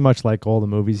pretty much like all the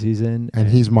movies he's in. And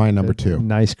he's my number 2.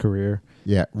 Nice career.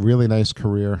 Yeah, really nice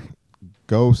career.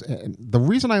 Goes. And the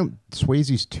reason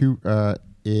Swayze's 2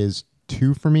 is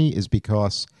 2 for me is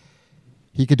because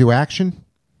he could do action,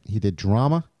 he did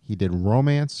drama, he did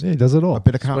romance, Yeah, he does it all. a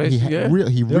bit of comedy. Swayze, yeah.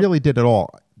 He really did it all.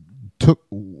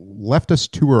 Left us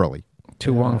too early.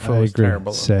 Tu Wong Fu I is agree.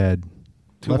 terrible. Sad.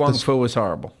 Tu Left Wong us- Fu was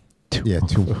horrible. Yeah,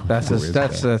 too. That's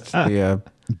the.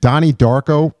 Donnie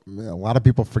Darko. A lot of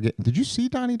people forget. Did you see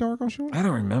Donnie Darko? Sean? I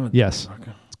don't remember. Yes.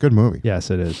 Okay. It's a good movie. Yes,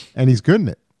 it is. And he's good in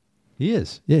it. He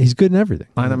is. Yeah, he's good in everything.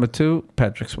 My number 2,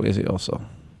 Patrick Swayze also.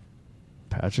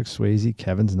 Patrick Swayze,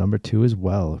 Kevin's number 2 as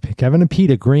well. Kevin and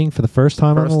Pete agreeing for the first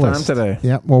time on First the time list. today.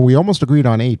 Yeah. Well, we almost agreed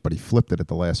on 8, but he flipped it at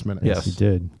the last minute. Yes. He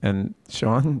did. And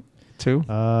Sean, 2.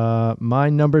 My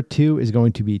number 2 is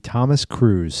going to be Thomas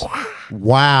Cruise.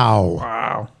 Wow.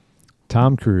 Wow.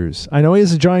 Tom Cruise. I know he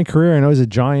has a giant career. I know he's a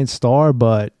giant star,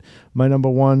 but my number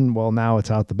 1, well, now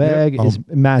it's out the bag, Yep. is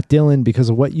Matt Dillon because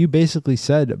of what you basically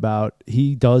said about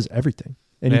he does everything.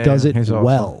 And he Yeah, does it he's awesome.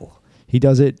 well. He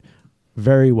does it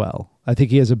very well. I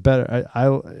think he has a better, I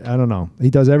don't know. He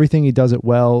does everything. He does it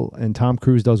well. And Tom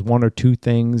Cruise does 1 or 2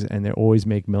 things, and they always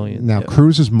make millions. Now,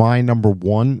 Cruz is my number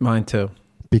 1 Mine too.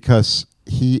 because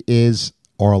he is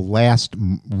our last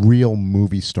real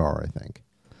movie star, I think.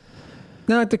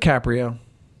 No, DiCaprio.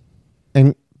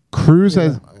 And Cruz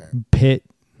has Pitt.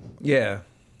 Yeah.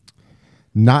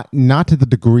 Not to the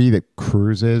degree that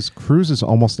Cruise is. Cruise is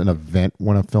almost an event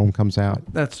when a film comes out.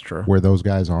 That's true. Where those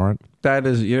guys aren't. That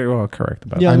is, you're all correct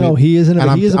about Yeah, that. no, he isn't.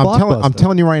 He is a blockbuster. I'm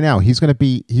telling you right now, he's going to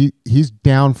be. He's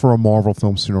down for a Marvel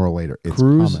film sooner or later. It's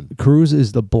coming. Cruise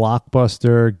is the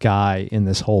blockbuster guy in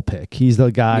this whole pick. He's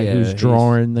the guy who's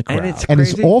drawing the crowd. And and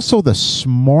he's also the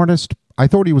smartest. I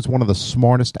thought he was one of the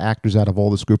smartest actors out of all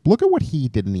this group. Look at what he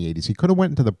did in the 80s. He could have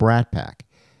went into the Brat Pack.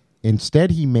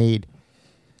 Instead, he made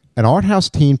an art house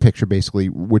teen picture, basically,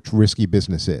 which Risky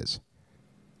Business is.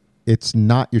 It's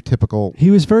not your typical.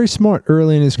 He was very smart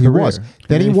early in his career. He was.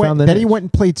 Then he went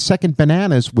and played Second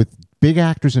Bananas with big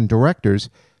actors and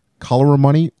directors. Color of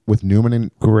Money with Newman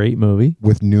and great movie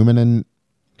with Newman and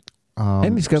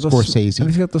he's got Scorsese. And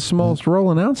he's got the smallest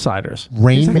role in Outsiders.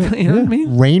 Rain Man, you know what I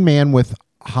mean? Rain Man with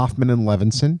Hoffman and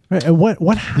Levinson. Right, and what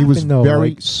happened? He was though,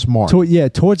 very smart. Towards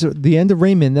the end of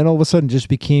Raymond, then all of a sudden just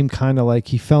became kind of like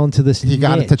he fell into this. He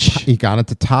got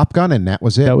into Top Gun, and that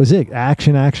was it. That was it.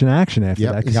 Action after that.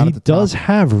 Because he does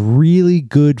have really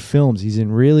good films. He's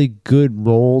in really good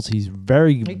roles. He's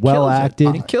very well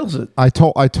acted. He kills it. I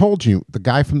told you the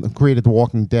guy who created The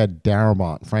Walking Dead,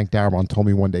 Frank Darabont, told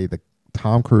me one day that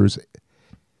Tom Cruise.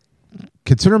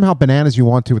 Consider him how bananas you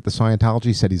want to with the Scientology.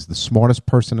 He said he's the smartest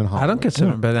person in Hollywood. I don't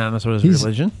consider him bananas with his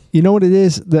religion. You know what it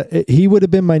is? He would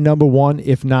have been my number one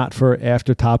if not for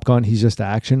after Top Gun, he's just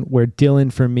action, where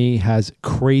Dylan, for me, has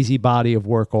crazy body of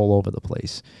work all over the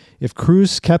place. If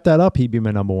Cruise kept that up, he'd be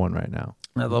my number one right now.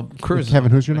 I love Cruise.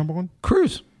 Kevin, who's your number one?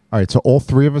 Cruise. All right, so all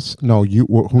three of us. No, you.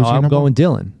 Who's your I'm number going one?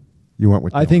 Dylan. You went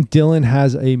with Dylan. I think Dylan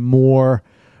has a more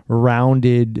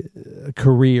rounded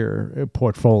career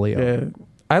portfolio. Yeah.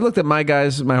 I looked at my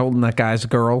holding that guy's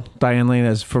girl, Diane Lane,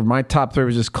 as for my top three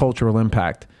was just cultural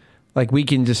impact. Like we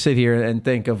can just sit here and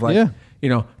think of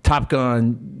Top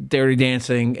Gun, Dirty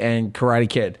Dancing, and Karate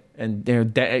Kid. And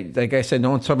like I said, no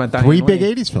one's talking about Diane Three Lane.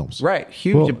 big 80s films. Right,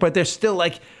 huge. But they're still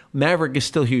like Maverick is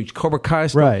still huge. Cobra Kai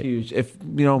is still huge. If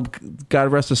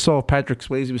God rest his soul, if Patrick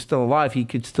Swayze was still alive, he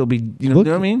could still be. You know what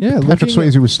I mean? Yeah, if Patrick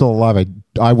Swayze was still alive,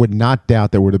 I would not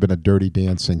doubt there would have been a Dirty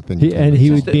Dancing thing.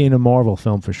 He would be in a Marvel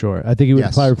film for sure. I think he would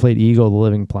have probably played Ego, the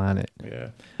Living Planet. Yeah.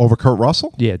 Over Kurt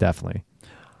Russell? Yeah, definitely.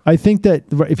 I think that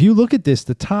if you look at this,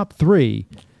 the top three,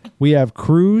 we have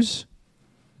Cruise,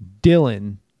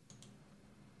 Dylan,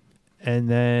 and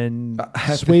then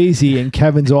Swayze and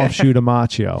Kevin's offshoot of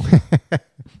Macchio.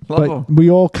 But we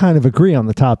all kind of agree on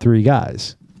the top three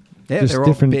guys. Yeah, just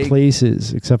different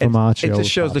places, except for Macchio. It just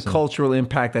shows the cultural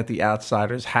impact that the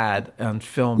Outsiders had on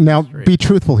film. Now, history. be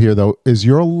truthful here, though. Is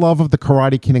your love of the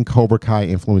Karate Kid and Cobra Kai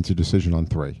influence your decision on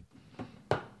three?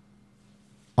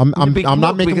 I'm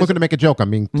not looking to make a joke.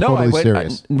 I'm being totally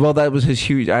serious. Well, that was his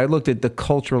huge. I looked at the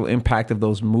cultural impact of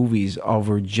those movies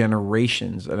over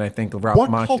generations, and I think Ralph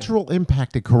Macchio. What cultural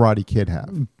impact did Karate Kid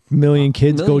have? Million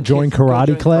kids go join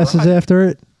karate classes after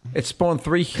it. It spawned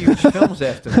 3 huge films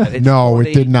after that. No,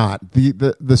 it did not.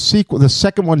 The sequel, the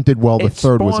second one did well. The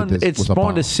third was It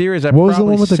spawned a series. What was the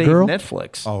one with the girl?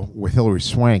 Netflix. Oh, with Hilary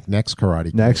Swank. Next Karate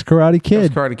Kid. Next Karate Kid.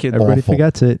 Everybody Awful.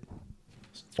 forgets it.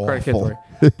 Karate Kid 3.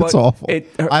 It's awful.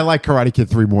 I like Karate Kid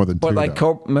 3 more than 2. But like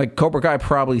Cobra Kai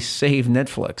probably saved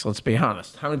Netflix. Let's be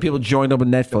honest. How many people joined up with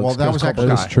Netflix? Well, that was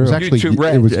actually true.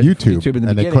 It was YouTube, in the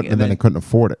and they couldn't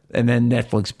afford it. And then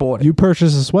Netflix bought it. You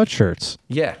purchased the sweatshirts.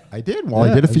 Yeah, I did. Well,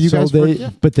 I did it for you guys.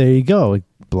 But there you go,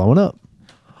 blowing up.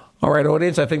 All right,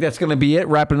 audience, I think that's going to be it.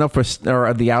 Wrapping up for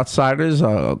The Outsiders,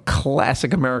 a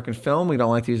classic American film. We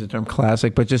don't like to use the term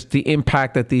classic, but just the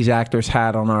impact that these actors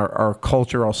had on our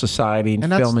culture, our society,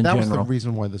 and film in general. That was the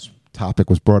reason why this topic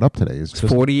was brought up today. Is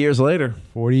 40 years later.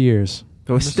 40 years.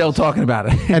 We're still talking about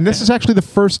it. And this is actually the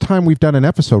first time we've done an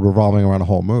episode revolving around a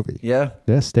whole movie. Yeah.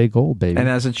 Yeah, Stay Gold, baby. And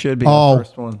as it should be, the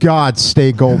first one. God,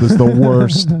 Stay Gold is the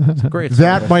worst. Great.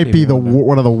 That might be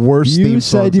one of the worst theme songs. You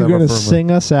said you're going to sing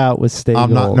us out with Stay Gold.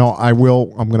 I'm not. No, I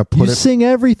will. I'm going to put it. You sing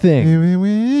everything.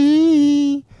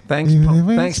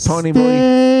 Thanks, Pony Boy.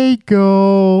 Stay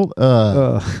Gold.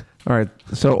 All right,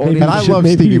 so and I love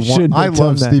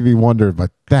Stevie Wonder,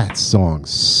 but that song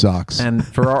sucks. And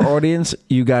for our audience,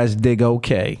 you guys dig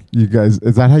okay. You guys,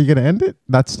 is that how you're going to end it?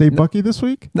 Not Stay Bucky this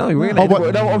week? No, we're going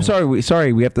to. No, I'm sorry.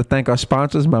 Sorry, we have to thank our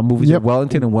sponsors. My movies at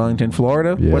Wellington and Wellington,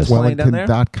 Florida. Yes. What's playing down there?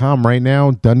 Wellington.com right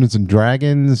now. Dungeons and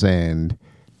Dragons and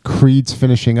Creed's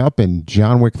finishing up and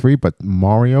John Wick 3, but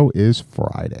Mario is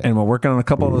Friday. And we're working on a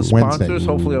couple of the sponsors. Wednesday.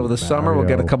 Hopefully over the summer we'll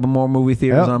get a couple more movie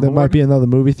theaters on board. There might be another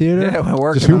movie theater. Yeah, we're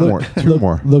working Two on more. Two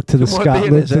more. Look to the sky.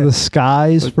 Look to the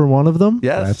skies for one of them.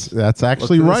 Yes. That's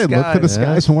actually right. Look to the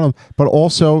skies for one of them. But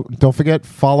also, don't forget,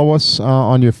 follow us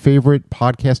on your favorite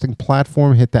podcasting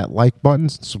platform. Hit that like button.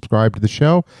 Subscribe to the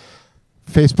show.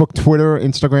 Facebook, Twitter,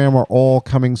 Instagram are all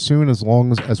coming soon, as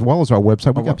well as our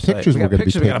website. We got pictures we're going to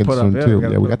be taking soon too.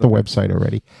 Yeah, we got the website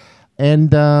already.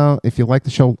 And if you like the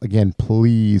show, again,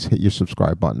 please hit your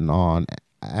subscribe button on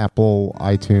Apple,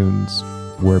 iTunes,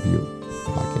 wherever you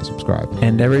podcast subscribe.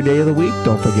 And every day of the week,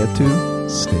 don't forget to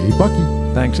stay Bucky.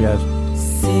 Thanks, guys.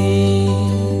 Seize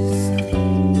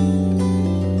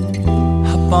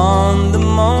upon the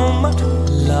moment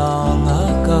long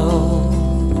ago.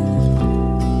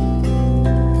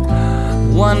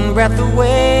 One breath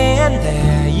away and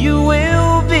there you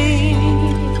will be,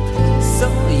 so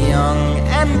young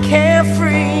and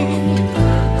carefree.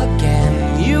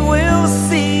 Again you will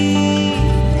see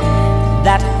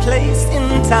that place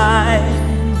in time,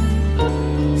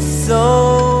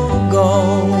 so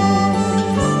gold.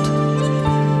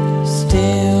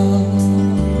 Still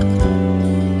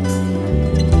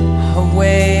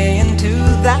away into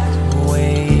that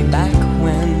way back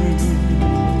when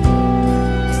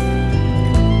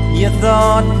you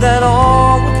thought that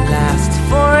all would last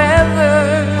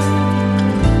forever,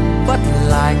 but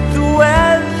like the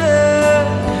weather,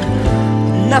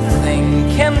 nothing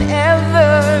can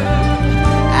ever,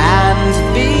 and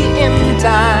be in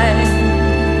time,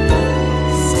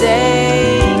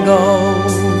 stay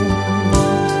gold.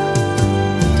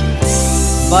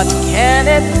 But can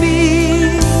it be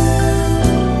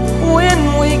when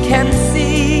we can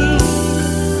see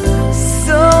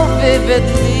so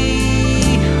vividly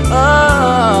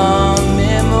a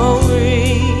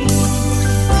memory?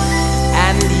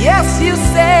 And yes, you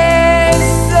say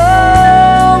so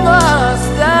must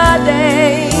the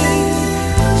day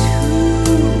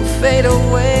to fade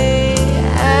away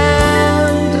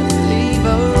and leave a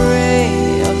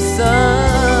ray of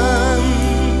sun,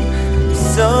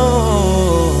 so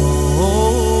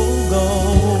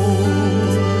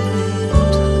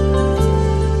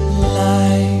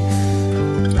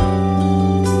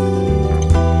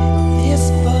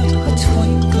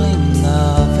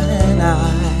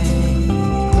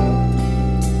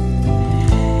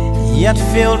yet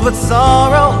filled with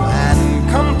sorrow and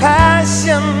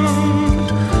compassion,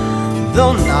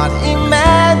 though not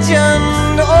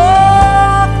imagined,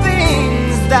 all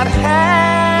things that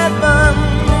happen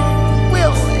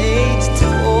will age to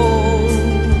old,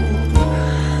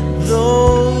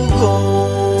 though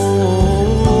gold,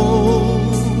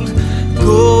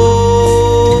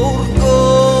 gold,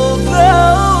 gold, though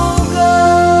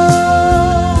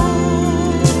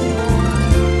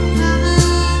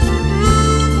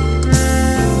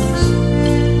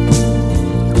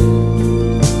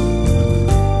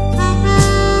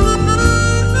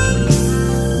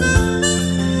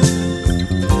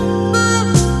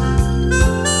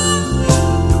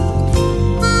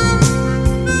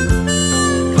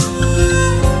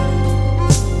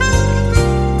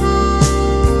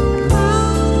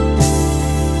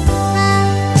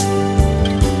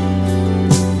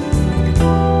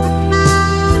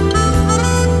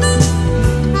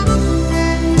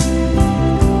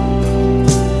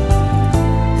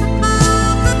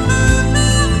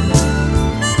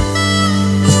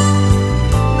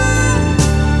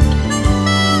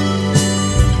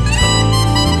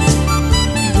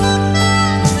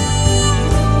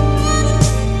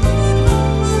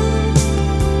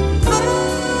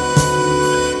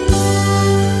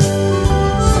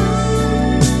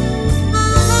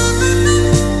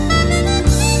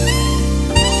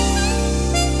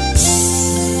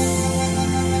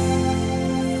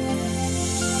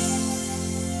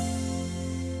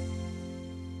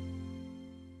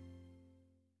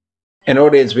And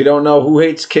audience, we don't know who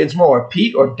hates kids more,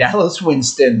 Pete or Dallas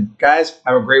Winston. Guys,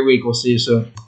 have a great week. We'll see you soon.